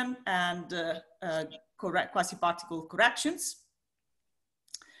Hamiltonian and quasi-particle corrections.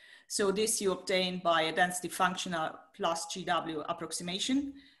 So this you obtain by a density functional plus GW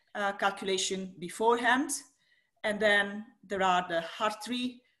approximation calculation beforehand. And then there are the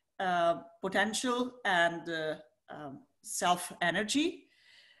Hartree potential and self energy.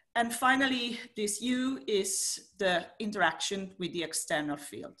 And finally, this U is the interaction with the external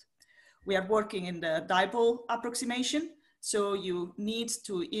field. We are working in the dipole approximation. So you need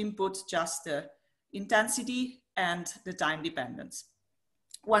to input just the intensity and the time dependence.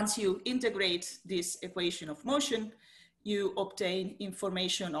 Once you integrate this equation of motion, you obtain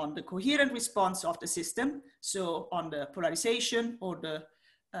information on the coherent response of the system, so on the polarization or the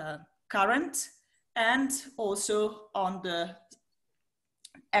current, and also on the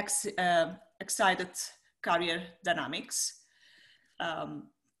excited carrier dynamics.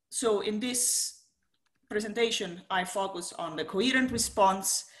 So in this presentation, I focus on the coherent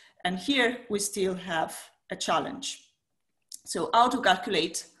response, and here we still have a challenge. So how to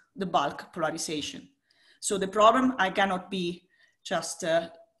calculate the bulk polarization. So the problem, I cannot be just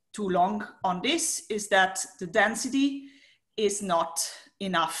too long on this, is that the density is not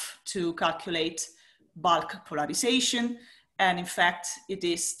enough to calculate bulk polarization. And in fact, it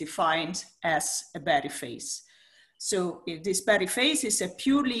is defined as a Berry phase. So if this Berry phase is a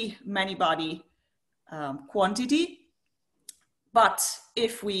purely many-body quantity, but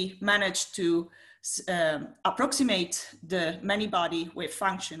if we manage to approximate the many-body wave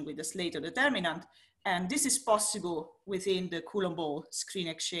function with the Slater determinant, and this is possible within the Coulomb-Ball screen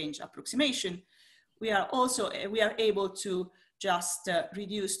exchange approximation, we are able to just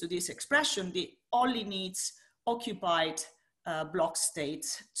reduce to this expression the only needs occupied block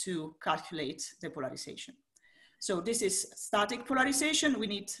state to calculate the polarization. So this is static polarization. We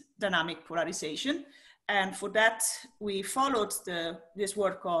need dynamic polarization. And for that, we followed this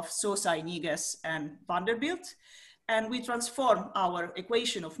work of Sosa, Iniguez, and Vanderbilt. And we transform our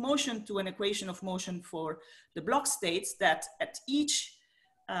equation of motion to an equation of motion for the block states that at each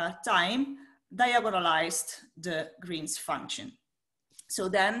time diagonalized the Green's function. So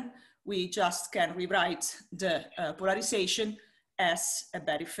then we just can rewrite the polarization as a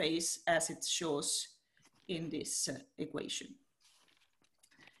Berry phase as it shows in this equation.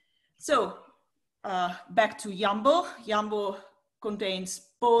 So back to Yambo. Yambo contains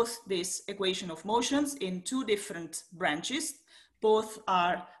both this equation of motions in two different branches. Both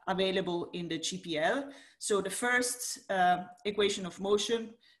are available in the GPL. So the first equation of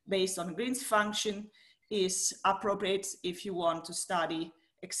motion based on Green's function is appropriate if you want to study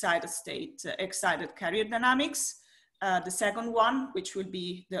excited carrier dynamics. The second one, which will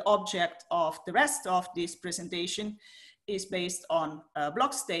be the object of the rest of this presentation, is based on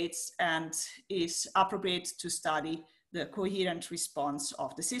block states and is appropriate to study the coherent response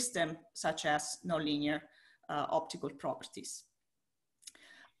of the system, such as nonlinear optical properties.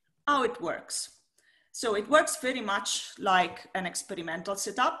 How it works. So it works very much like an experimental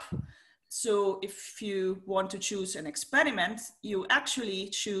setup. So if you want to choose an experiment, you actually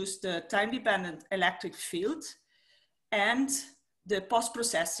choose the time-dependent electric field and the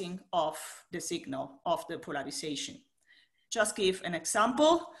post-processing of the signal of the polarization. Just give an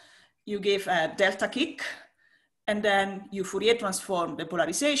example. You give a delta kick, and then you Fourier transform the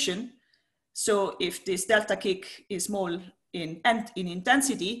polarization. So if this delta kick is small in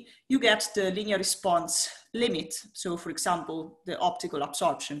intensity, you get the linear response limit. So for example, the optical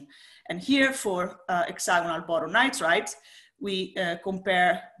absorption. And here for hexagonal boron nitride, we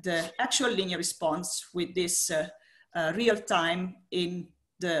compare the actual linear response with this real time in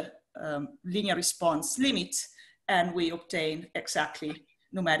the linear response limit, and we obtain exactly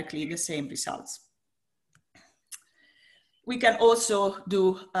numerically the same results. We can also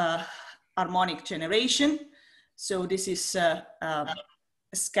do harmonic generation. So this is a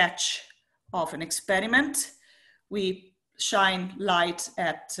sketch of an experiment. We shine light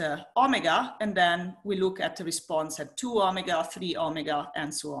at omega, and then we look at the response at 2 omega, 3 omega,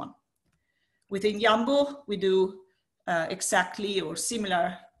 and so on. Within Yambo, we do exactly or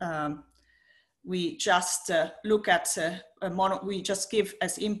similar. We just look at we just give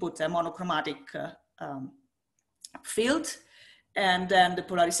as input a monochromatic field, and then the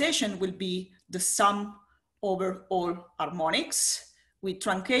polarization will be the sum over all harmonics. We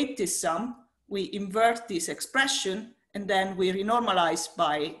truncate this sum, we invert this expression, and then we renormalize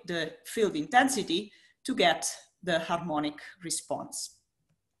by the field intensity to get the harmonic response.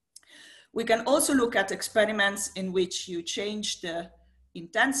 We can also look at experiments in which you change the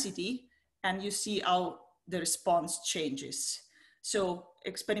intensity and you see how the response changes. So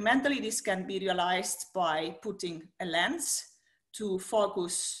experimentally, this can be realized by putting a lens to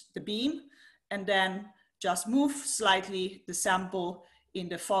focus the beam and then just move slightly the sample in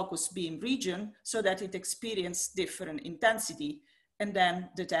the focus beam region so that it experiences different intensity and then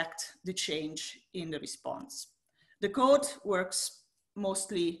detect the change in the response. The code works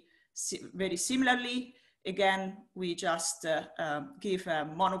mostly very similarly. Again, we just give a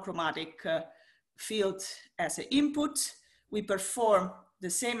monochromatic field as an input. We perform the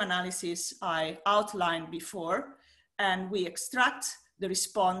same analysis I outlined before, and we extract the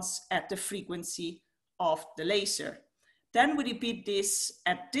response at the frequency of the laser. Then we repeat this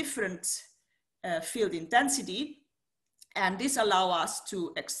at different field intensity, and this allows us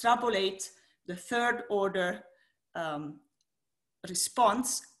to extrapolate the third order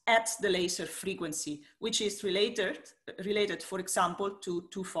response at the laser frequency, which is related, for example, to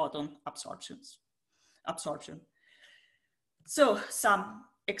 2-photon absorption. So some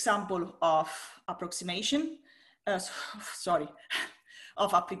example of approximation, of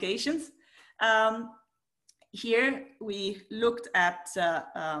applications. Here we looked at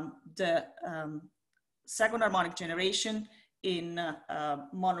the second harmonic generation in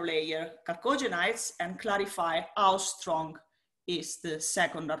monolayer chalcogenides and clarify how strong is the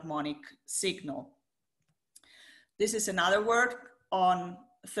second harmonic signal. This is another work on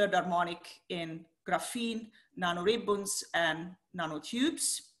third harmonic in graphene, nanoribbons, and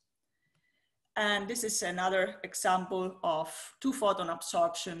nanotubes. And this is another example of 2-photon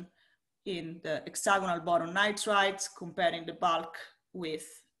absorption in the hexagonal boron nitride, comparing the bulk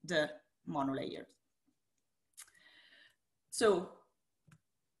with the monolayer. So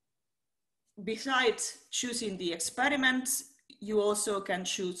besides choosing the experiment, you also can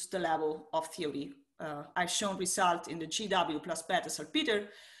choose the level of theory. I've shown result in the GW plus beta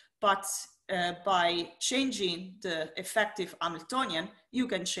salpeter, but by changing the effective Hamiltonian, you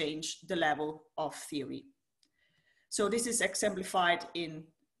can change the level of theory. So this is exemplified in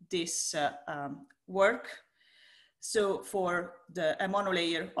this work. So for the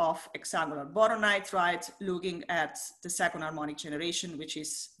monolayer of hexagonal boron nitride, looking at the second harmonic generation, which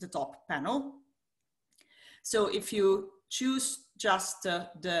is the top panel. So if you choose just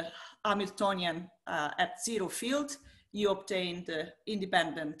the Hamiltonian at 0 field, you obtain the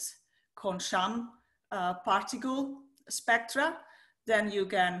independent Quasiparticle spectra. Then you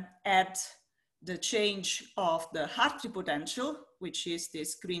can add the change of the Hartree potential, which is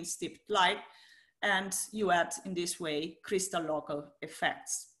this green stepped light, and you add in this way crystal local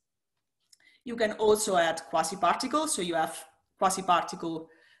effects. You can also add quasi-particles, so you have quasi-particle,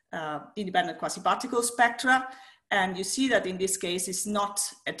 independent quasi-particle spectra, and you see that in this case it's not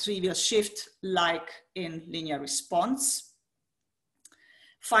a trivial shift like in linear response.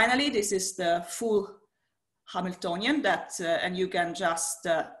 Finally, this is the full Hamiltonian that, and you can just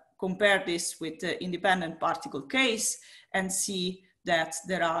compare this with the independent particle case and see that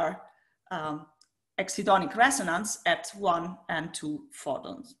there are excitonic resonance at 1 and 2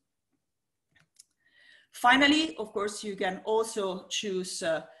 photons. Finally, of course, you can also choose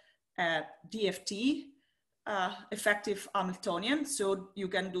DFT, effective Hamiltonian. So you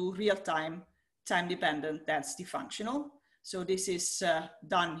can do real-time, time-dependent density functional. So this is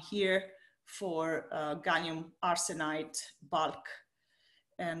done here for gallium arsenide bulk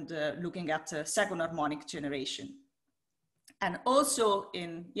and looking at second harmonic generation. And also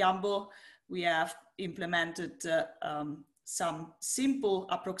in Yambo, we have implemented some simple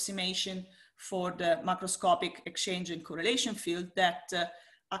approximation for the macroscopic exchange and correlation field that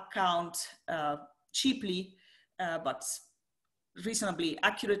account cheaply but reasonably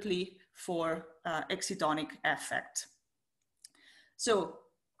accurately for excitonic effect. So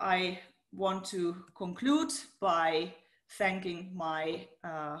I want to conclude by thanking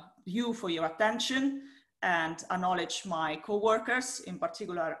you for your attention and acknowledge my co-workers, in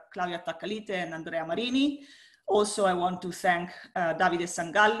particular Claudia Taccalite and Andrea Marini. Also, I want to thank Davide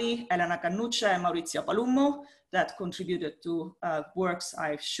Sangalli, Elena Cannuccia, and Maurizio Palummo that contributed to works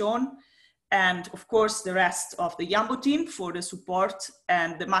I've shown. And of course, the rest of the Yambo team for the support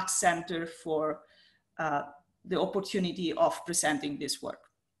and the Max Center for the opportunity of presenting this work.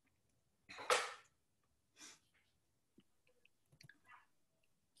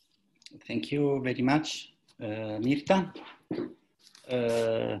 Thank you very much, Mirta.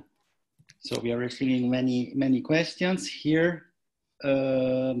 So we are receiving many questions here.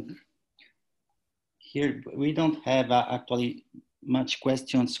 Here we don't have actually much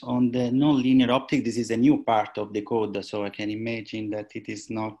questions on the nonlinear optics. This is a new part of the code, so I can imagine that it is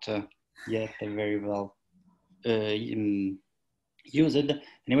not yet very well used.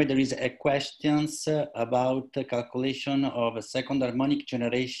 Anyway, there is a questions about the calculation of a second harmonic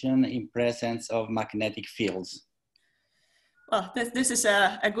generation in presence of magnetic fields. Well, this is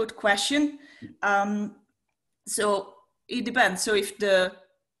a good question. So it depends. So if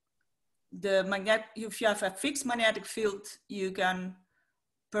if you have a fixed magnetic field, you can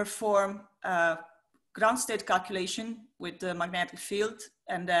perform a ground state calculation with the magnetic field,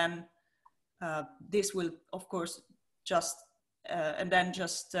 and then this will, of course, just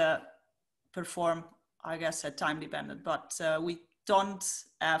perform, I guess, a time dependent. But we don't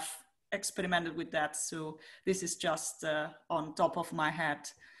have experimented with that, so this is just on top of my head.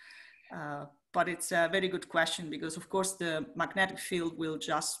 But it's a very good question, because of course the magnetic field will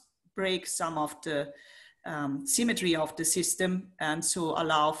just break some of the symmetry of the system, and so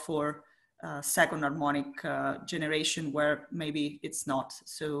allow for second harmonic generation where maybe it's not.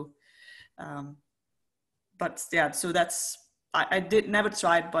 So but yeah, so that's, I did never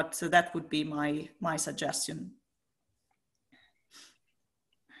tried, but that would be my suggestion.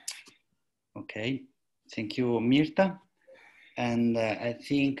 Okay, thank you, Mirta. And I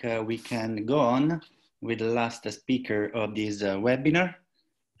think we can go on with the last speaker of this webinar.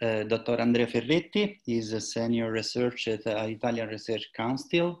 Dr. Andrea Ferretti is a senior researcher at the Italian Research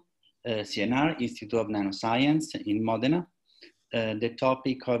Council, CNR, Institute of Nanoscience in Modena. The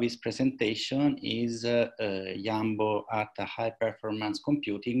topic of his presentation is Yambo at high performance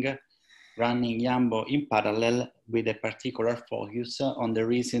computing, running Yambo in parallel with a particular focus on the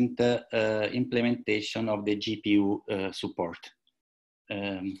recent implementation of the GPU support.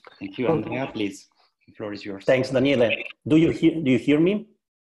 Thank you, Andrea, please, the floor is yours. Thanks, Daniele. Do you hear me?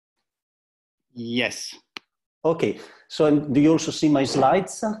 Yes. Okay, so do you also see my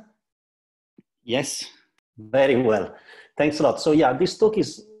slides? Yes. Very well, thanks a lot. So yeah, this talk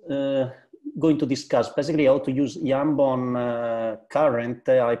is going to discuss basically how to use Yambo on current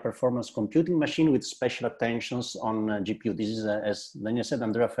high performance computing machine with special attentions on GPU. This is, as Daniel said,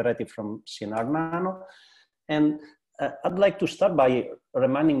 Andrea Ferretti from CNR Nano. And I'd like to start by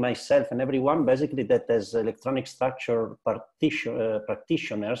reminding myself and everyone basically that as electronic structure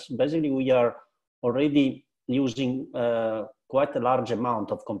practitioners, basically we are already using quite a large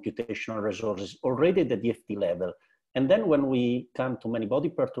amount of computational resources already at the DFT level. And then when we come to many-body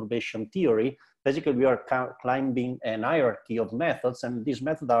perturbation theory, basically we are climbing an hierarchy of methods, and these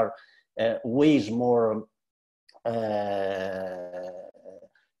methods are ways more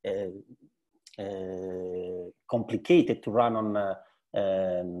complicated to run on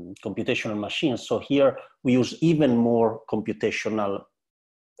computational machines. So here we use even more computational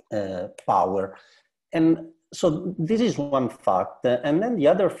power. And so this is one fact. And then the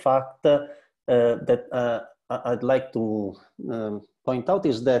other fact that I'd like to point out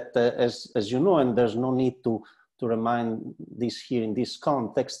is that, as you know, and there's no need to remind this here in this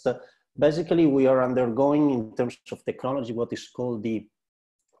context, basically we are undergoing in terms of technology what is called the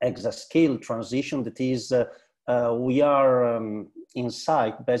exascale transition. That is, we are in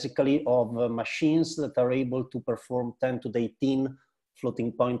sight basically of machines that are able to perform 10 to the 18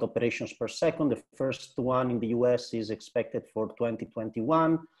 floating point operations per second. The first one in the US is expected for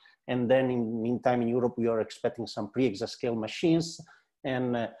 2021. And then in the meantime, in Europe, we are expecting some pre-exascale machines. And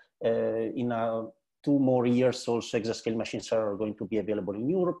in 2 more years, also exascale machines are going to be available in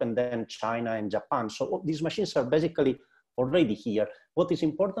Europe, and then China and Japan. So these machines are basically already here. What is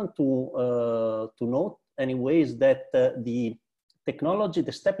important to note anyway is that the technology,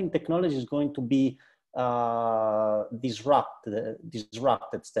 the step in technology is going to be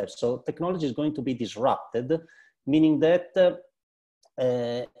disrupted steps. So technology is going to be disrupted, meaning that,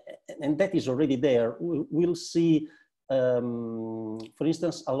 and that is already there. We'll see, for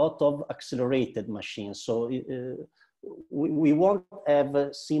instance, a lot of accelerated machines. So we won't have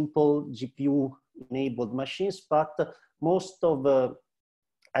simple GPU-enabled machines, but most of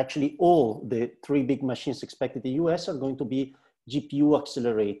actually all the 3 big machines expected in the US are going to be GPU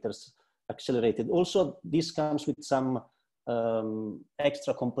accelerated. Also, this comes with some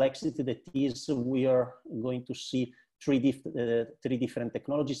extra complexity, that is, we are going to see 3 different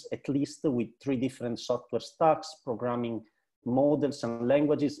technologies, at least with 3 different software stacks, programming models and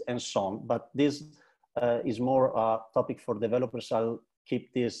languages, and so on. But this is more a topic for developers. I'll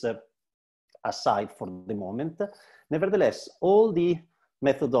keep this aside for the moment. Nevertheless, all the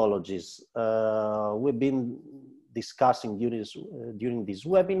methodologies we've been discussing during this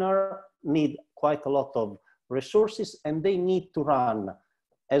webinar need quite a lot of resources, and they need to run,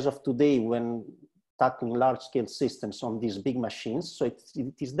 as of today, when tackling large-scale systems on these big machines. So it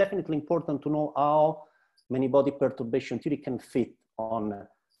is definitely important to know how many-body perturbation theory can fit on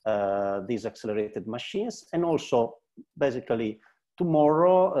these accelerated machines. And also, basically,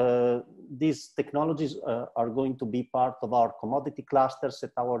 tomorrow, these technologies are going to be part of our commodity clusters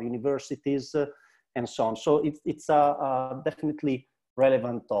at our universities, and so on. So it's a definitely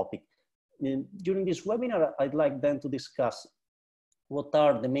relevant topic. During this webinar, I'd like then to discuss what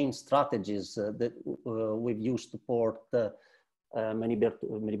are the main strategies that we've used to port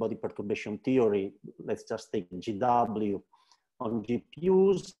many-body perturbation theory. Let's just take GW on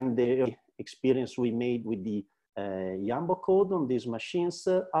GPUs and the experience we made with the Yambo code on these machines.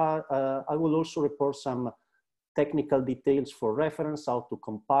 I will also report some technical details for reference, how to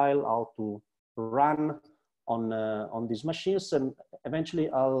compile, how to run on these machines, and eventually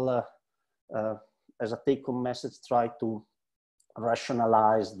I'll, as a take-home message, try to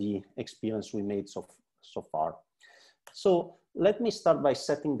rationalize the experience we made so far. So let me start by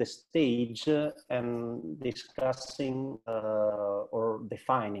setting the stage and discussing or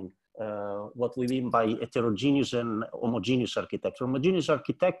defining what we mean by heterogeneous and homogeneous architecture. Homogeneous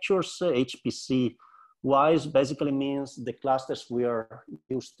architectures, HPC wise, basically means the clusters we are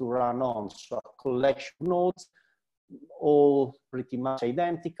used to run on. So a collection of nodes, all pretty much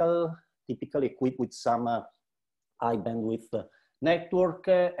identical, typically equipped with some high bandwidth network,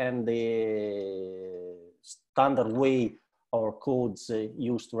 and the standard way our codes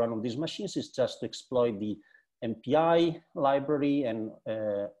used to run on these machines is just to exploit the MPI library and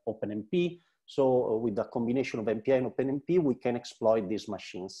OpenMP. So with a combination of MPI and OpenMP, we can exploit these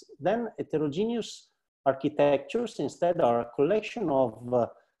machines. Then heterogeneous architectures instead are a collection of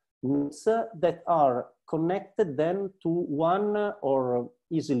nodes that are connected then to one or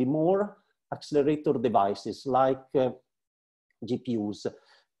easily more accelerator devices like GPUs.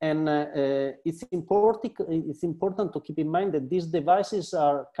 And it's important to keep in mind that these devices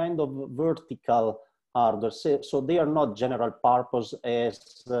are kind of vertical hardware. So they are not general purpose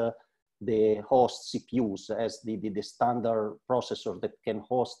as the host CPUs, as the standard processor that can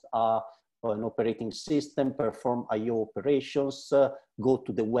host an operating system, perform I/O operations, go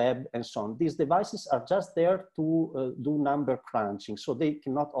to the web, and so on. These devices are just there to do number crunching. So they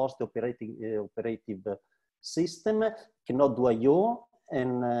cannot host the operative system, cannot do I/O,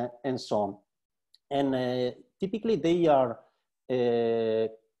 and so on. And typically they are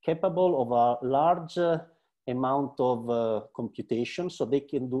capable of a large amount of computation. So they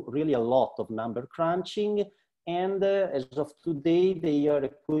can do really a lot of number crunching. And as of today, they are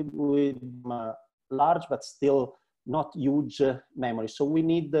equipped with large, but still not huge memory. So we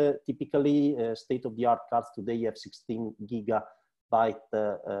need typically state-of-the-art cards today have 16 gigabyte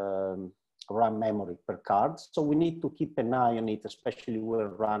RAM memory per card. So we need to keep an eye on it, especially when we're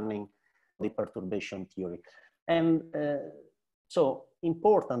running the perturbation theory. And so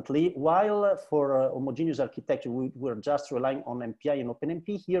importantly, while for homogeneous architecture, we're just relying on MPI and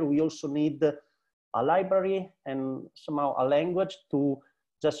OpenMP, here we also need a library and somehow a language to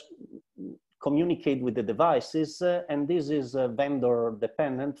just communicate with the devices. And this is vendor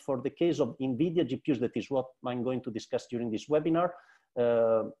dependent. For the case of NVIDIA GPUs, that is what I'm going to discuss during this webinar,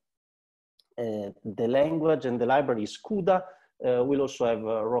 the language and the library is CUDA. We'll also have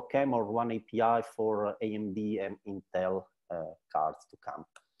ROCm or one API for AMD and Intel cards to come.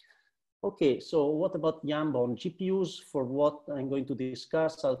 Okay, so what about Yambo on GPUs? For what I'm going to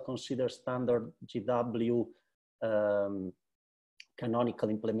discuss, I'll consider standard GW canonical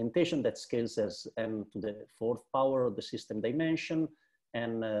implementation that scales as n to the 4th power of the system dimension,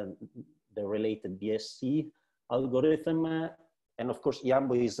 and the related BSC algorithm. And of course,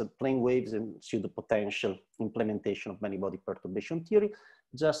 Yambo is a plane waves and pseudo-potential implementation of many-body perturbation theory.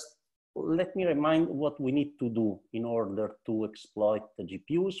 Just let me remind what we need to do in order to exploit the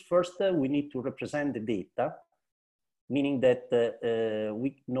GPUs. First, we need to represent the data, meaning that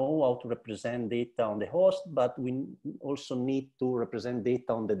we know how to represent data on the host, but we also need to represent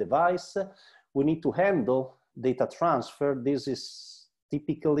data on the device. We need to handle data transfer. This is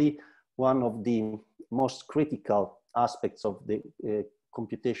typically one of the most critical aspects of the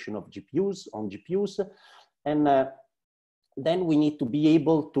computation of GPUs, on GPUs. And then we need to be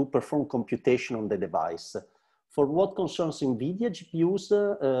able to perform computation on the device. For what concerns NVIDIA GPUs,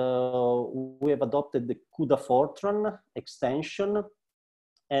 we have adopted the CUDA Fortran extension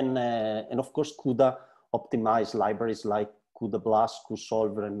and of course CUDA optimized libraries like CUDA Blast,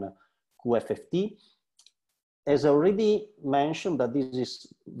 QSolver, and QFFT. As I already mentioned, that this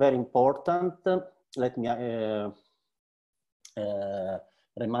is very important, let me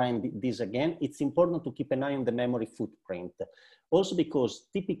remind this again. It's important to keep an eye on the memory footprint. Also because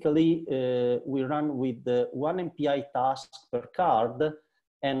typically we run with 1 MPI task per card,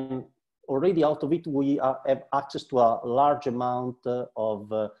 and already out of it we have access to a large amount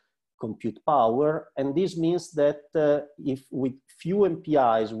of compute power. And this means that if with few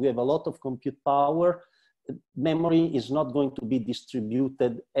MPIs we have a lot of compute power, memory is not going to be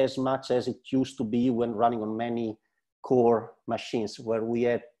distributed as much as it used to be when running on many core machines where we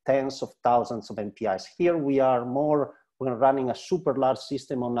had tens of thousands of MPIs. Here we are more when running a super large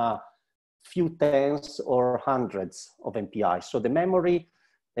system on a few tens or hundreds of MPIs. So the memory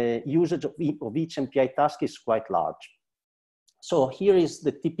usage of each MPI task is quite large. So here is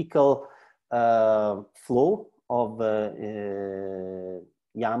the typical flow of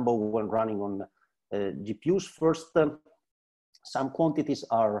Yambo when running on GPUs. First, some quantities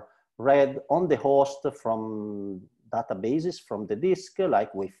are read on the host from databases from the disk,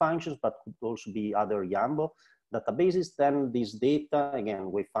 like wave functions, but could also be other Yambo databases. Then these data,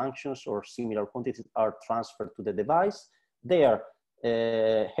 again, wave functions or similar quantities, are transferred to the device. There,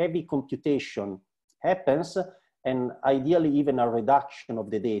 heavy computation happens, and ideally even a reduction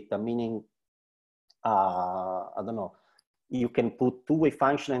of the data, meaning, I don't know, you can put two wave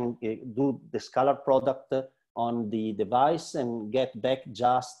function and do the scalar product on the device and get back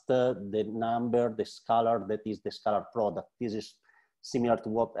just the number, the scalar that is the scalar product. This is similar to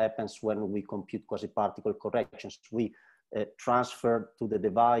what happens when we compute quasi-particle corrections. We transfer to the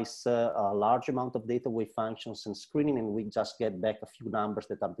device a large amount of data, wave functions and screening, and we just get back a few numbers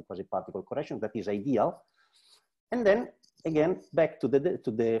that are the quasi-particle corrections. That is ideal. And then again, back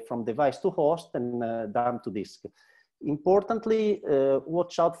to from device to host and down to disk. Importantly,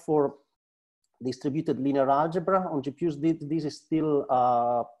 watch out for distributed linear algebra on GPUs. This is still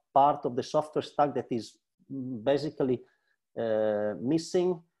part of the software stack that is basically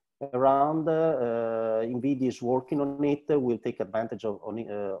missing around. NVIDIA is working on it. We'll take advantage of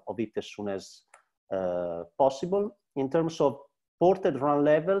it as soon as possible. In terms of ported run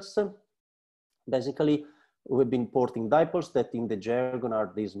levels, basically we've been porting dipoles that in the jargon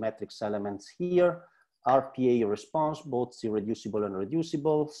are these matrix elements here. RPA response, both irreducible and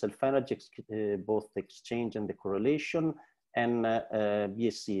reducible, self-energy, both the exchange and the correlation, and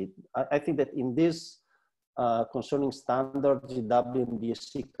BSC. I think that in this concerning standard GW and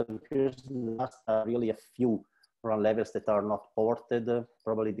BSC computers, there are really a few run levels that are not ported.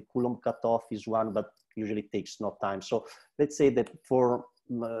 Probably the Coulomb cutoff is one, but usually takes no time. So let's say that for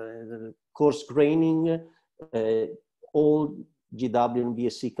coarse graining, all GW and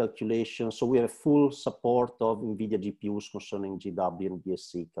BSC calculations. So we have full support of NVIDIA GPUs concerning GW and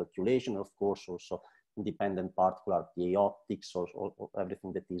BSC calculation. Of course, also independent particle RPA optics or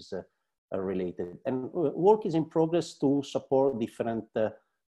everything that is related. And work is in progress to support different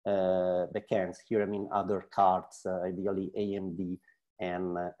backends. Here, I mean, other cards, ideally AMD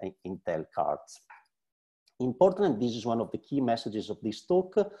and Intel cards. Important, and this is one of the key messages of this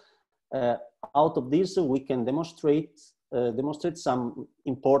talk. Out of this, we can demonstrate some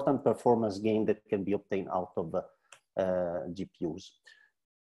important performance gain that can be obtained out of GPUs.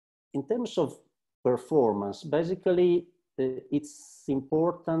 In terms of performance, basically, it's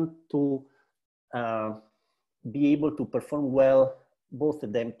important to be able to perform well both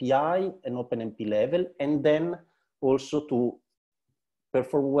at the MPI and OpenMP level, and then also to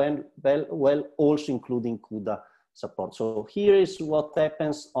perform well also including CUDA support. So here is what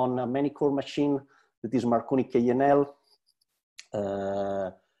happens on a many core machine that is Marconi KNL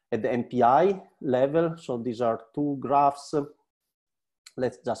at the MPI level. So these are two graphs.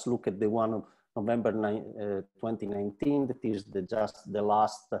 Let's just look at the one of November 2019. That is just the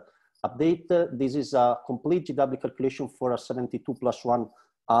last update. This is a complete GW calculation for a 72+1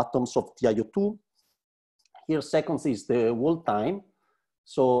 atoms of TiO2. Here seconds is the wall time.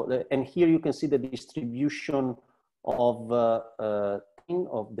 So, and here you can see the distribution of the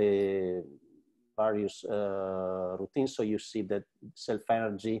various routines. So you see that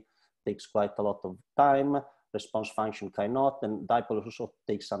self-energy takes quite a lot of time, response function cannot, and dipole also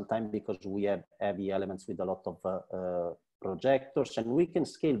takes some time because we have heavy elements with a lot of projectors, and we can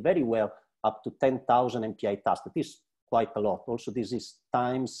scale very well up to 10,000 MPI tasks. That is quite a lot. Also, this is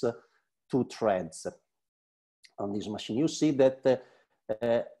times 2 threads on this machine. You see that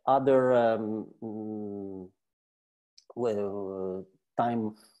other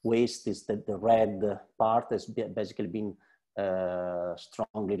time waste is that the red part has basically been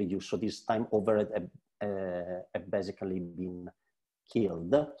strongly reduced. So this time overhead have basically been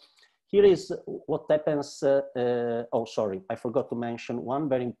killed. Here is what happens. Oh, sorry, I forgot to mention one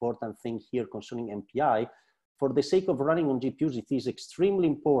very important thing here concerning MPI. For the sake of running on GPUs, it is extremely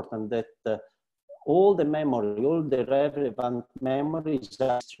important that all the memory, all the relevant memory is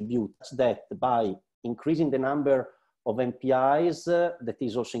distributed, that by increasing the number of MPIs, that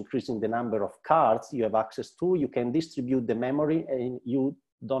is also increasing the number of cards you have access to, you can distribute the memory and you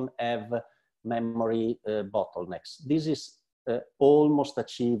don't have memory bottlenecks. This is almost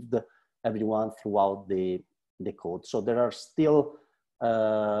achieved, everyone, throughout the code. So there are still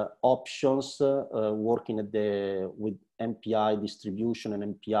options working at with MPI distribution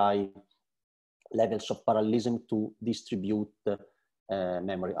and MPI levels of parallelism to distribute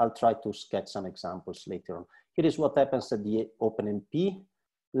memory. I'll try to sketch some examples later on. Here is what happens at the OpenMP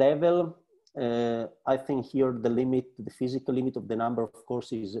level. I think here the limit, the physical limit of the number of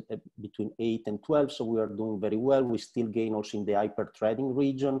courses is between 8 and 12. So we are doing very well. We still gain also in the hyper-threading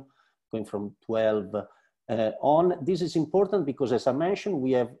region, going from 12 on. This is important because, as I mentioned,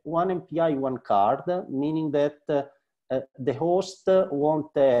 we have one MPI, one card, meaning that the host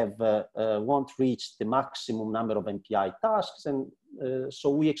won't reach the maximum number of MPI tasks. And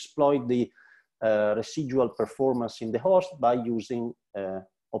so we exploit the residual performance in the host by using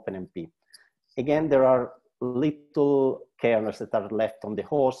OpenMP. Again, there are little kernels that are left on the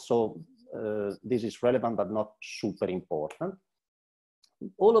host, so this is relevant but not super important.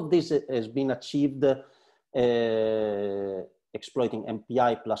 All of this has been achieved exploiting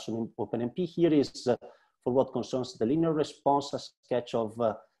MPI plus OpenMP. Here is, for what concerns the linear response, a sketch of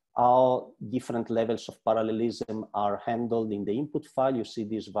how different levels of parallelism are handled in the input file. You see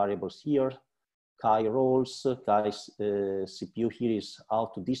these variables here. Chi roles, Chi's CPU here is how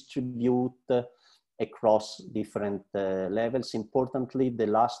to distribute across different levels. Importantly, the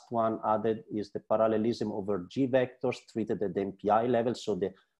last one added is the parallelism over G vectors treated at the MPI level. So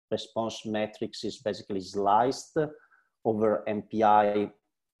the response matrix is basically sliced over MPI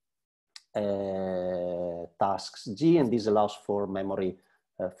tasks G, and this allows for memory,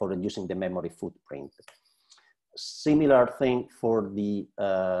 for reducing the memory footprint. Similar thing for the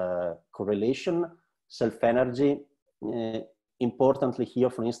correlation, self-energy. Importantly here,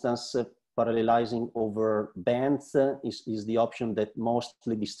 for instance, parallelizing over bands is the option that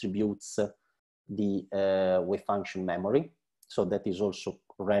mostly distributes the wave function memory. So that is also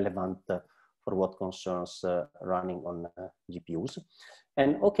relevant for what concerns running on GPUs.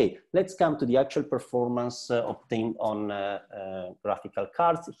 And okay, let's come to the actual performance obtained on graphical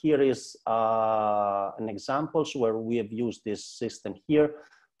cards. Here is an examples where we have used this system here.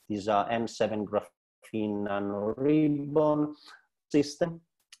 These are M7 graphene nanoribbon system.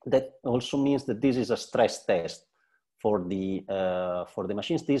 That also means that this is a stress test for the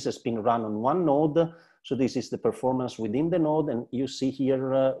machines. This has been run on one node. So this is the performance within the node. And you see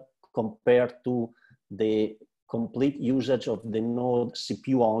here compared to the complete usage of the node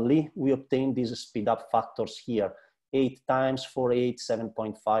CPU only, we obtain these speed up factors here, 8 times, 4, 8,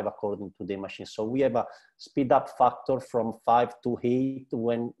 7.5 according to the machine. So we have a speed up factor from 5 to 8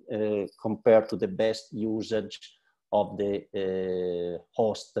 when compared to the best usage of the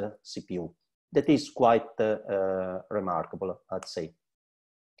host CPU. That is quite remarkable, I'd say.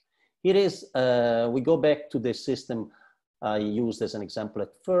 Here is, we go back to the system I used as an example at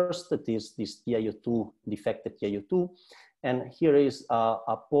first. That is this TiO2, defected TiO2. And here is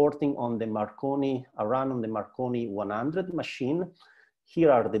a porting on the Marconi, a run on the Marconi 100 machine. Here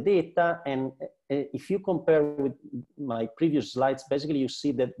are the data. And if you compare with my previous slides, basically you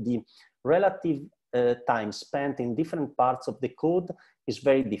see that the relative time spent in different parts of the code is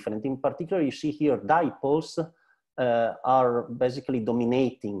very different. In particular, you see here dipoles are basically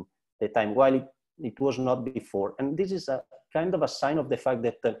dominating the time, while it was not before. And this is a kind of a sign of the fact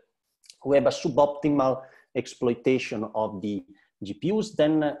that we have a suboptimal exploitation of the GPUs.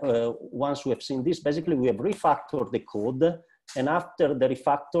 Then once we have seen this, basically we have refactored the code. And after the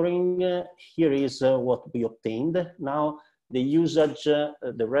refactoring, here is what we obtained. Now the usage,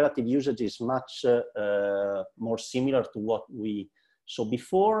 the relative usage is much more similar to what we saw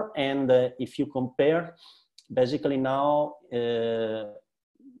before. And if you compare, basically now,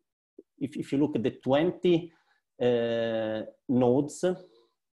 if you look at the 20 nodes,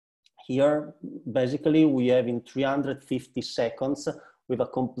 here, basically we have in 350 seconds with a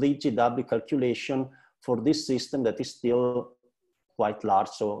complete GW calculation for this system that is still quite large.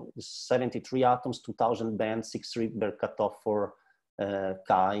 So 73 atoms, 2000 bands, 6 Rydberg cutoff for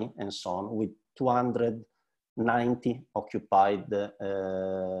Chi, and so on, with 290 occupied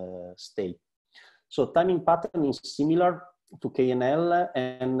state. So timing pattern is similar to KNL,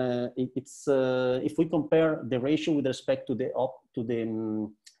 and it's if we compare the ratio with respect to the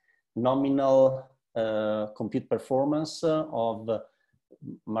nominal compute performance of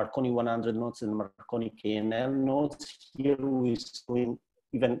Marconi 100 nodes and Marconi KNL nodes, here we're going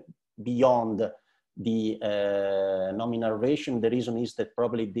even beyond the nominal ratio. The reason is that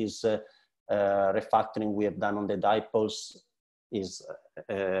probably this refactoring we have done on the dipoles is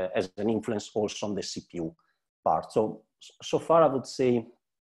has an influence also on the CPU part. So far I would say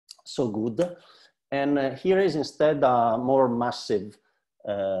so good. And here is instead a more massive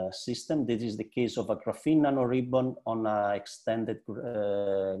system. This is the case of a graphene nanoribbon on an extended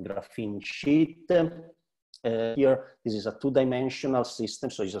graphene sheet. Here, this is a two-dimensional system,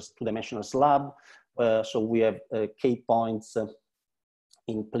 so it's a two-dimensional slab. So we have K points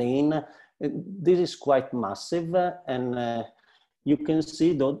in plane. This is quite massive, and you can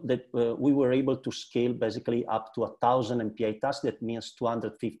see though that we were able to scale basically up to 1000 MPI tasks. That means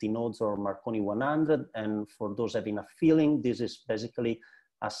 250 nodes or Marconi 100. And for those having a feeling, this is basically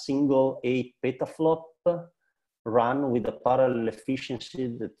a single 8 petaflop run with a parallel efficiency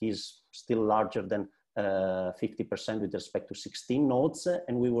that is still larger than 50% with respect to 16 nodes.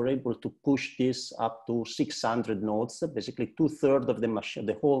 And we were able to push this up to 600 nodes, basically 2/3 of the machine,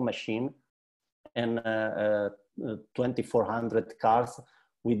 the whole machine, and 2400 cards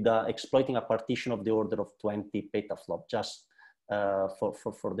with exploiting a partition of the order of 20 petaflop. Just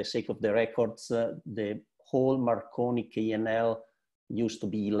for the sake of the records, the whole Marconi KNL used to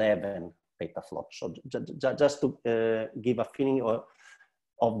be 11 petaflops. So just to give a feeling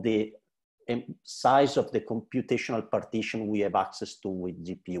of the size of the computational partition we have access to with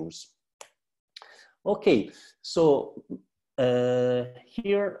GPUs. Okay, so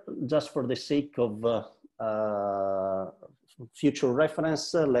here, just for the sake of future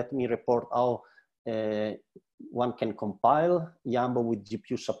reference, let me report how one can compile Yambo with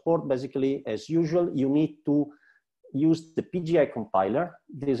GPU support. Basically, as usual, you need to use the PGI compiler.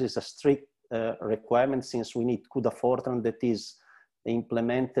 This is a strict requirement since we need CUDA Fortran that is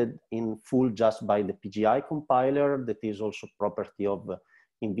implemented in full just by the PGI compiler. That is also property of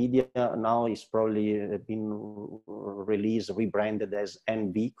NVIDIA. Now it's probably been released, rebranded as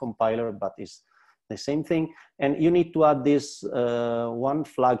NV compiler, but it's the same thing. And you need to add this one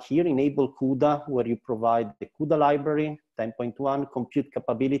flag here, enable CUDA, where you provide the CUDA library, 10.1, compute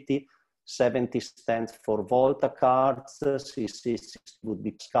capability, 70 stands for Volta cards, 66 would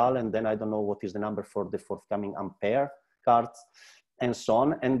be Pascal, and then I don't know what is the number for the forthcoming Ampere cards, and so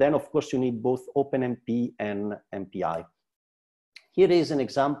on. And then of course you need both OpenMP and MPI. Here is an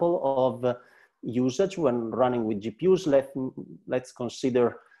example of usage when running with GPUs. Let's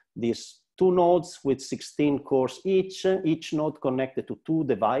consider these 2 nodes with 16 cores each node connected to 2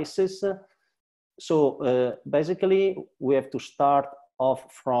 devices. So basically we have to start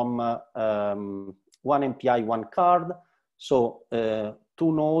off from 1 MPI, 1 card. So 2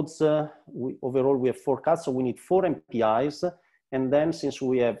 nodes, overall we have 4 cards, so we need 4 MPIs. And then since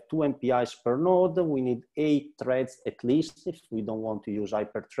we have 2 MPIs per node, we need 8 threads at least, if we don't want to use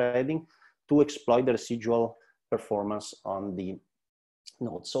hyper-threading, to exploit the residual performance on the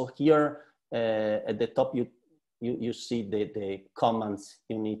node. So here at the top, you see the commands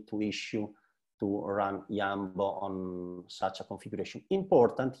you need to issue to run Yambo on such a configuration.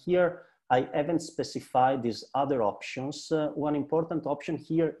 Important here, I haven't specified these other options. One important option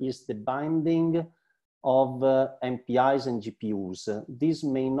here is the binding of MPIs and GPUs. This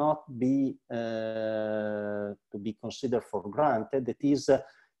may not be to be considered for granted. That is,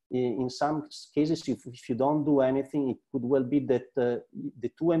 in some cases, if you don't do anything, it could well be that the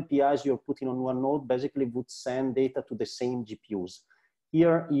two MPIs you're putting on one node basically would send data to the same GPUs.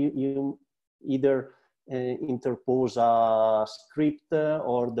 Here, you either interpose a script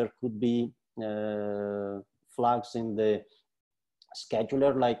or there could be flags in the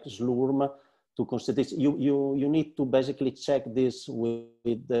scheduler like Slurm to consider this. You need to basically check this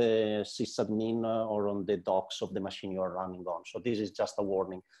with the sysadmin or on the docs of the machine you're running on. So this is just a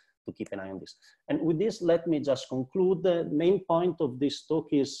warning to keep an eye on this. And with this, let me just conclude. The main point of this talk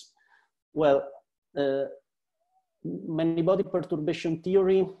is, well, many-body perturbation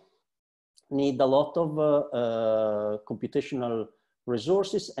theory need a lot of computational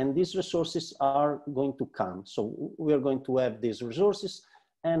resources, and these resources are going to come. So we are going to have these resources,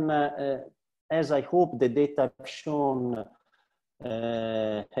 and as I hope the data have shown,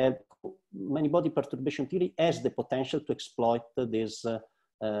 many-body perturbation theory has the potential to exploit these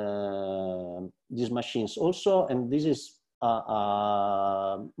machines also, and this is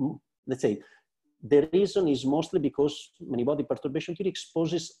let's say the reason is mostly because many-body perturbation theory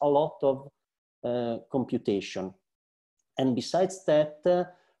exposes a lot of computation. And besides that,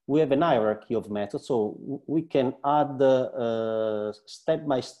 we have an hierarchy of methods. So we can add step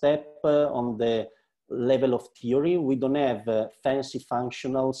by step on the level of theory. We don't have fancy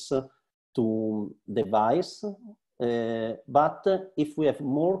functionals to devise. But if we have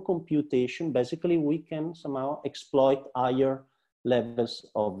more computation, basically we can somehow exploit higher levels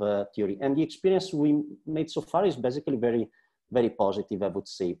of theory. And the experience we made so far is basically very, very positive, I would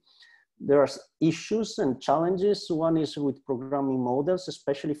say. There are issues and challenges. One is with programming models,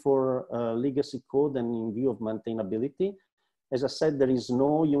 especially for legacy code and in view of maintainability. As I said, there is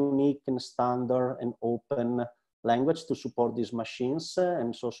no unique and standard and open language to support these machines.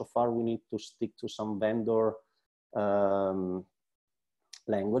 And so far we need to stick to some vendor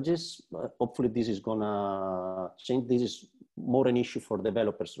languages. Hopefully this is gonna change. This is more an issue for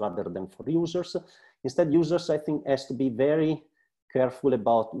developers rather than for users. Instead, users, I think, has to be very careful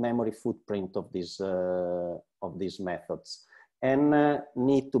about memory footprint of these methods, and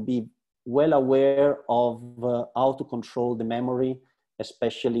need to be well aware of how to control the memory,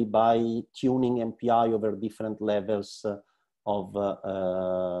 especially by tuning MPI over different levels of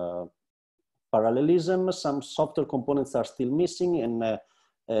parallelism. Some software components are still missing, and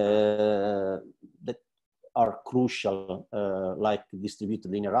that are crucial, like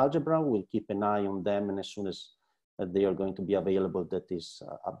distributed linear algebra. We'll keep an eye on them, and as soon as they are going to be available, that is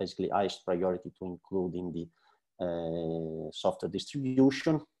basically highest priority to include in the software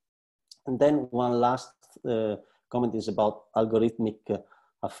distribution. And then one last comment is about algorithmic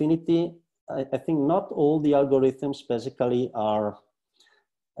affinity. I think not all the algorithms basically are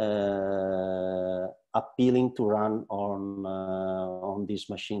appealing to run on these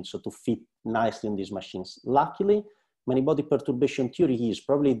machines, so to fit nicely on these machines. Luckily, many-body perturbation theory is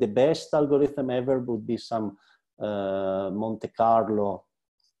probably the best algorithm ever, would be some Monte Carlo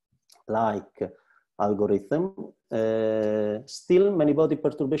like algorithm. Still, many-body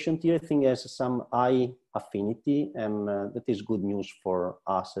perturbation theory, I think, has some high affinity, and that is good news for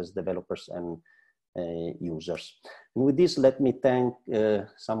us as developers and users. And with this, let me thank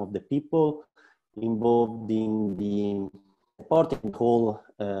some of the people involved in the supporting the whole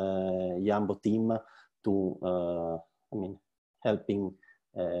Yambo team to, helping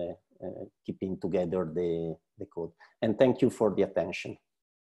keeping together the code. And thank you for the attention.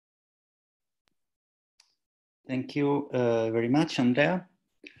 Thank you very much, Andrea.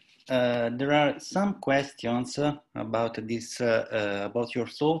 There are some questions about this, about your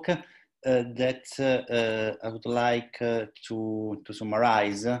talk that I would like to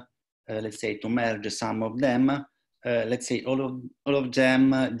summarize. Let's say to merge some of them. Let's say all of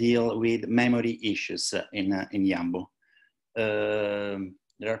them deal with memory issues in Yambo.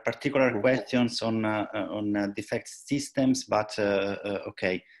 There are particular questions on defect systems, but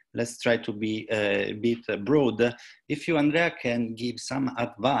okay, let's try to be a bit broad. If you, Andrea, can give some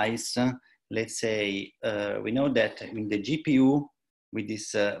advice, let's say, we know that in the GPU, with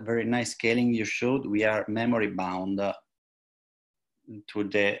this very nice scaling you showed, we are memory bound to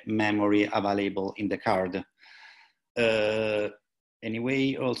the memory available in the card.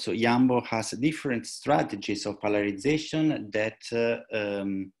 Anyway, also Yambo has different strategies of polarization that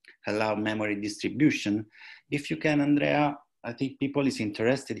allow memory distribution. If you can, Andrea, I think people is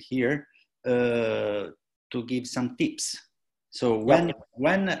interested here to give some tips. So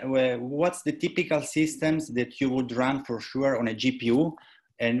what's the typical systems that you would run for sure on a GPU,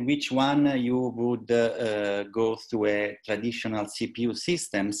 and which one you would go through a traditional CPU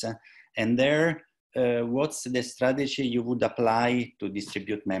systems? And there, what's the strategy you would apply to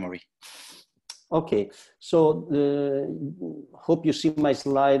distribute memory? Okay, so hope you see my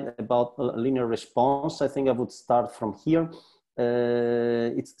slide about linear response. I think I would start from here.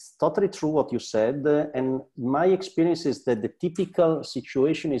 It's totally true what you said, and my experience is that the typical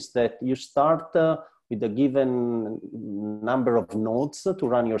situation is that you start with a given number of nodes to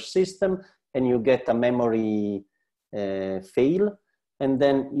run your system, and you get a memory fail, and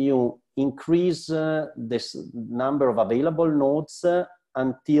then you increase this number of available nodes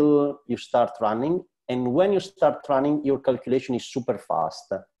until you start running. And when you start running, your calculation is super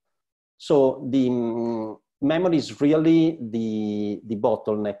fast. So the memory is really the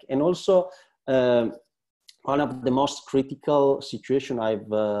bottleneck. And also, one of the most critical situation I've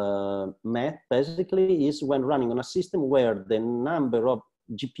met basically is when running on a system where the number of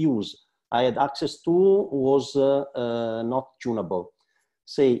GPUs I had access to was not tunable.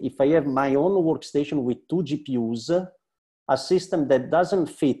 Say, if I have my own workstation with 2 GPUs, a system that doesn't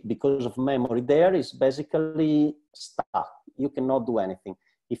fit because of memory there is basically stuck. You cannot do anything.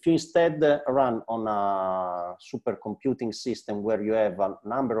 If you instead run on a supercomputing system where you have a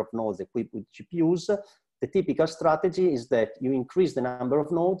number of nodes equipped with GPUs, the typical strategy is that you increase the number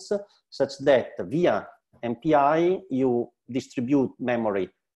of nodes such that via MPI, you distribute memory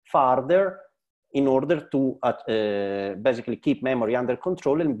farther in order to basically keep memory under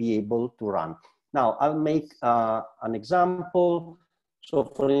control and be able to run. Now, I'll make an example. So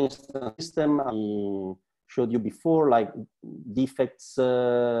for instance, system I showed you before, like defects,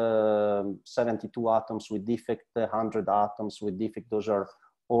 72 atoms with defect, 100 atoms with defect, those are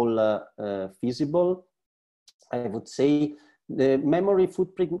all feasible. I would say the memory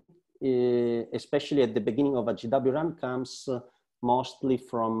footprint, especially at the beginning of a GW run, comes mostly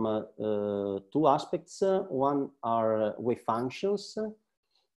from 2 aspects. One are wave functions,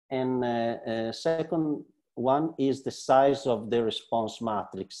 and second one is the size of the response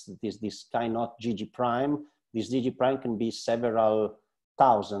matrix. This chi-naught GG prime. This GG prime can be several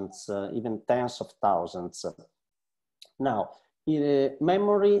thousands, even tens of thousands. Now, wave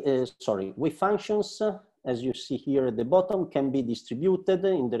functions, as you see here at the bottom, can be distributed.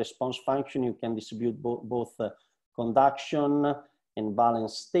 In the response function, you can distribute both conduction and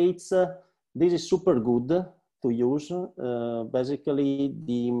balance states. This is super good to use. Basically,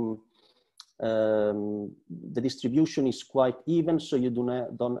 the distribution is quite even, so you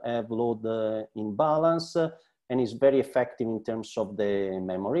don't have load imbalance, and is very effective in terms of the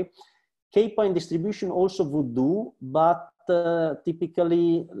memory. K-point distribution also would do, but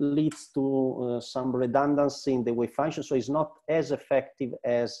typically leads to some redundancy in the wave function, so it's not as effective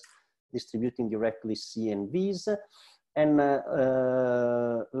as distributing directly C and V's. And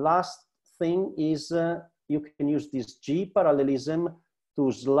last thing is you can use this G parallelism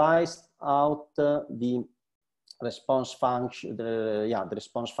to slice out the response function, the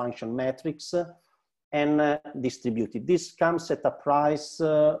response function matrix, and distribute it. This comes at a price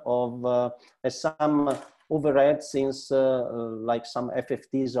of some overhead, since like some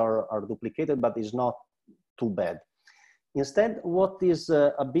FFTs are duplicated, but it's not too bad. Instead, what is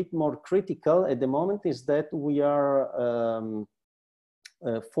a bit more critical at the moment is that we are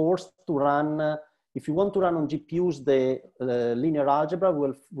forced to run, if you want to run on GPUs, the linear algebra,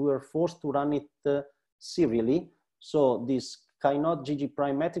 we're forced to run it serially. So this chi-naught GG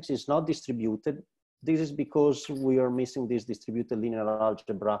prime matrix is not distributed. This is because we are missing this distributed linear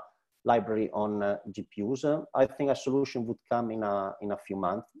algebra library on GPUs. I think a solution would come in a few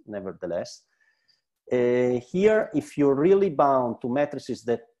months, nevertheless. Here, if you're really bound to matrices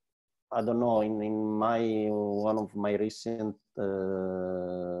that, I don't know, in one of my recent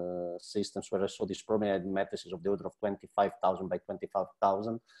systems where I saw this problem, I had matrices of the order of 25,000 by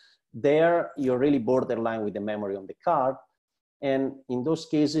 25,000. There, you're really borderline with the memory on the card. And in those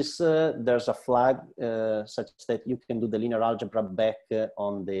cases, there's a flag such that you can do the linear algebra back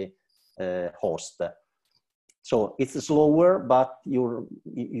on the host. So it's slower, but you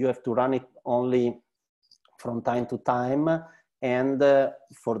have to run it only from time to time. And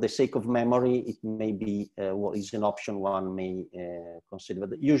for the sake of memory, it may be what is an option one may consider.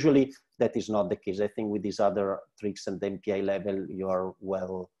 But usually that is not the case. I think with these other tricks and the MPI level, you are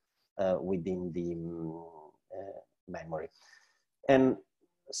well within the memory. And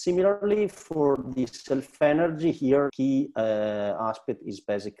similarly for the self-energy here, key aspect is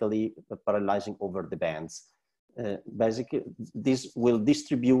basically parallelizing over the bands. Basically, this will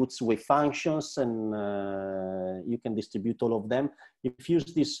distribute wave functions, and you can distribute all of them. If you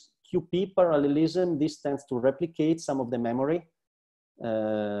use this QP parallelism, this tends to replicate some of the memory.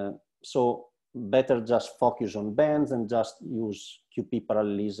 So better just focus on bands and just use QP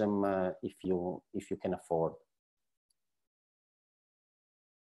parallelism if you can afford.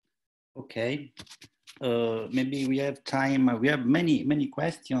 Okay, maybe we have time. We have many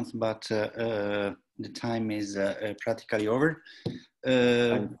questions, but the time is practically over.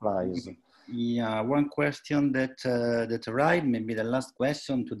 Time flies. Yeah, one question that arrived, maybe the last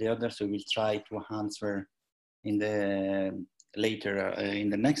question. To the others, we will try to answer in the later in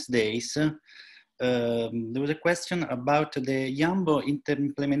the next days. There was a question about the Yambo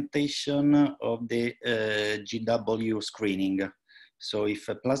implementation of the GW screening. So if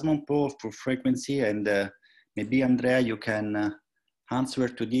a plasmon pole for frequency, and maybe Andrea, you can answer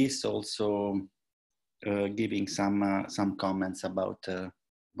to this, also giving some comments about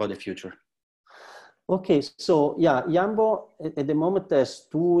the future. Okay, so yeah, Yambo at the moment has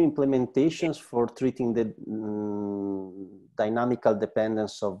two implementations for treating the dynamical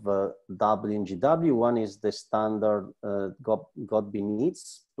dependence of W and GW. One is the standard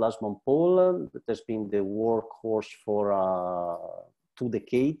God-Benitz plasmon pole that has been the workhorse for 2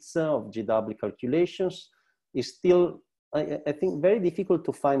 decades of GW calculations. It's still, I think, very difficult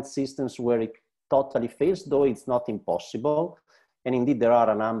to find systems where it totally fails, though it's not impossible. And indeed, there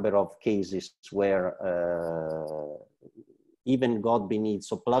are a number of cases where even God-Benitz,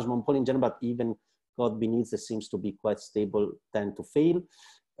 so plasmon pole in general, but even God-Benitz that seems to be quite stable, tend to fail.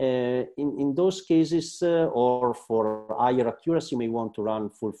 In those cases, or for higher accuracy, you may want to run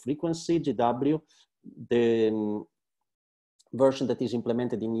full frequency GW. The version that is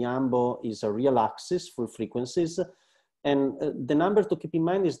implemented in Yambo is a real axis, full frequencies. And the number to keep in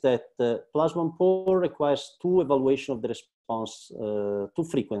mind is that plasmon pole requires 2 evaluation of the response, 2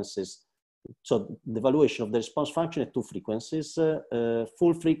 frequencies. So the evaluation of the response function at 2 frequencies.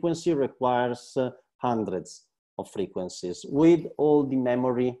 Full frequency requires hundreds of frequencies with all the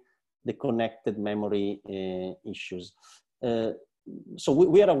memory, the connected memory issues. So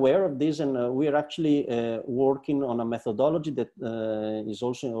we are aware of this, and we are actually working on a methodology that is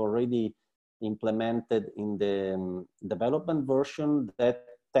also already implemented in the development version that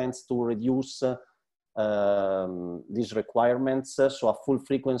tends to reduce these requirements. So a full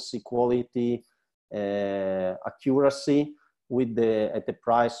frequency quality accuracy with at the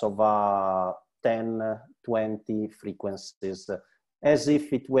price of 10, 20 frequencies, as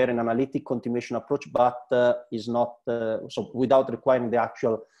if it were an analytic continuation approach, but is not, so without requiring the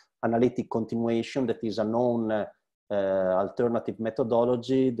actual analytic continuation that is a known alternative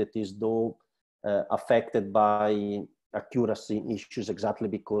methodology that is though affected by accuracy issues exactly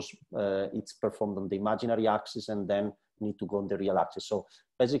because it's performed on the imaginary axis and then need to go on the real axis. So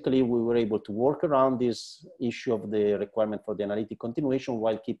basically we were able to work around this issue of the requirement for the analytic continuation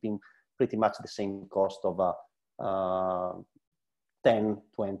while keeping pretty much the same cost of 10,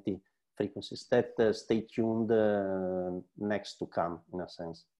 20 frequencies. That stay tuned, next to come in a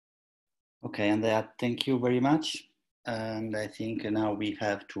sense. Okay, and thank you very much. And I think now we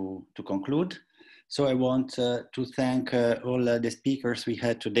have to conclude. So I want to thank all the speakers we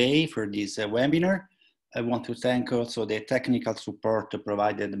had today for this webinar. I want to thank also the technical support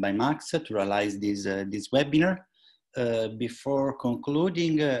provided by Max to realize this webinar. Before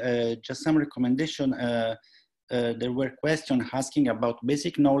concluding, just some recommendation. There were questions asking about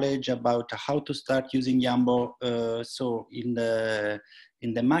basic knowledge about how to start using Yambo. So in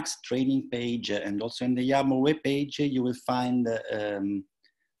the Max training page and also in the Yambo web page, you will find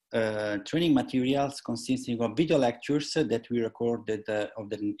training materials consisting of video lectures that we recorded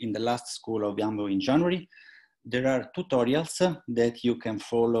in the last school of Yambo in January. There are tutorials that you can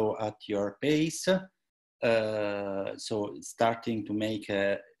follow at your pace. So starting to make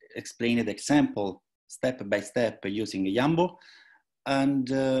explained example step by step using Yambo. And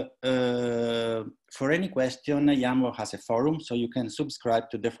for any question, Yambo has a forum, so you can subscribe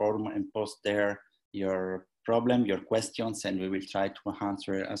to the forum and post there your problem, your questions, and we will try to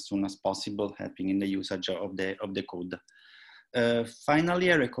answer as soon as possible, helping in the usage of the code.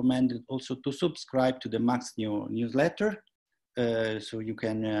 Finally, I recommend also to subscribe to the Max newsletter, so you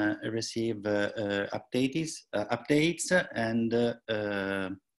can receive updates, and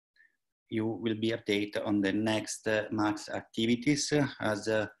you will be updated on the next Max activities. As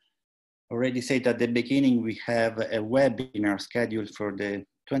already said at the beginning, we have a webinar scheduled for the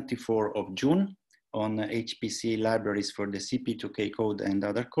 24th of June on HPC libraries for the CP2K code and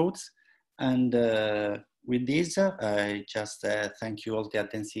other codes. And with this, I just thank you all the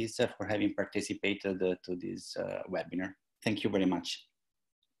attendees for having participated to this webinar. Thank you very much.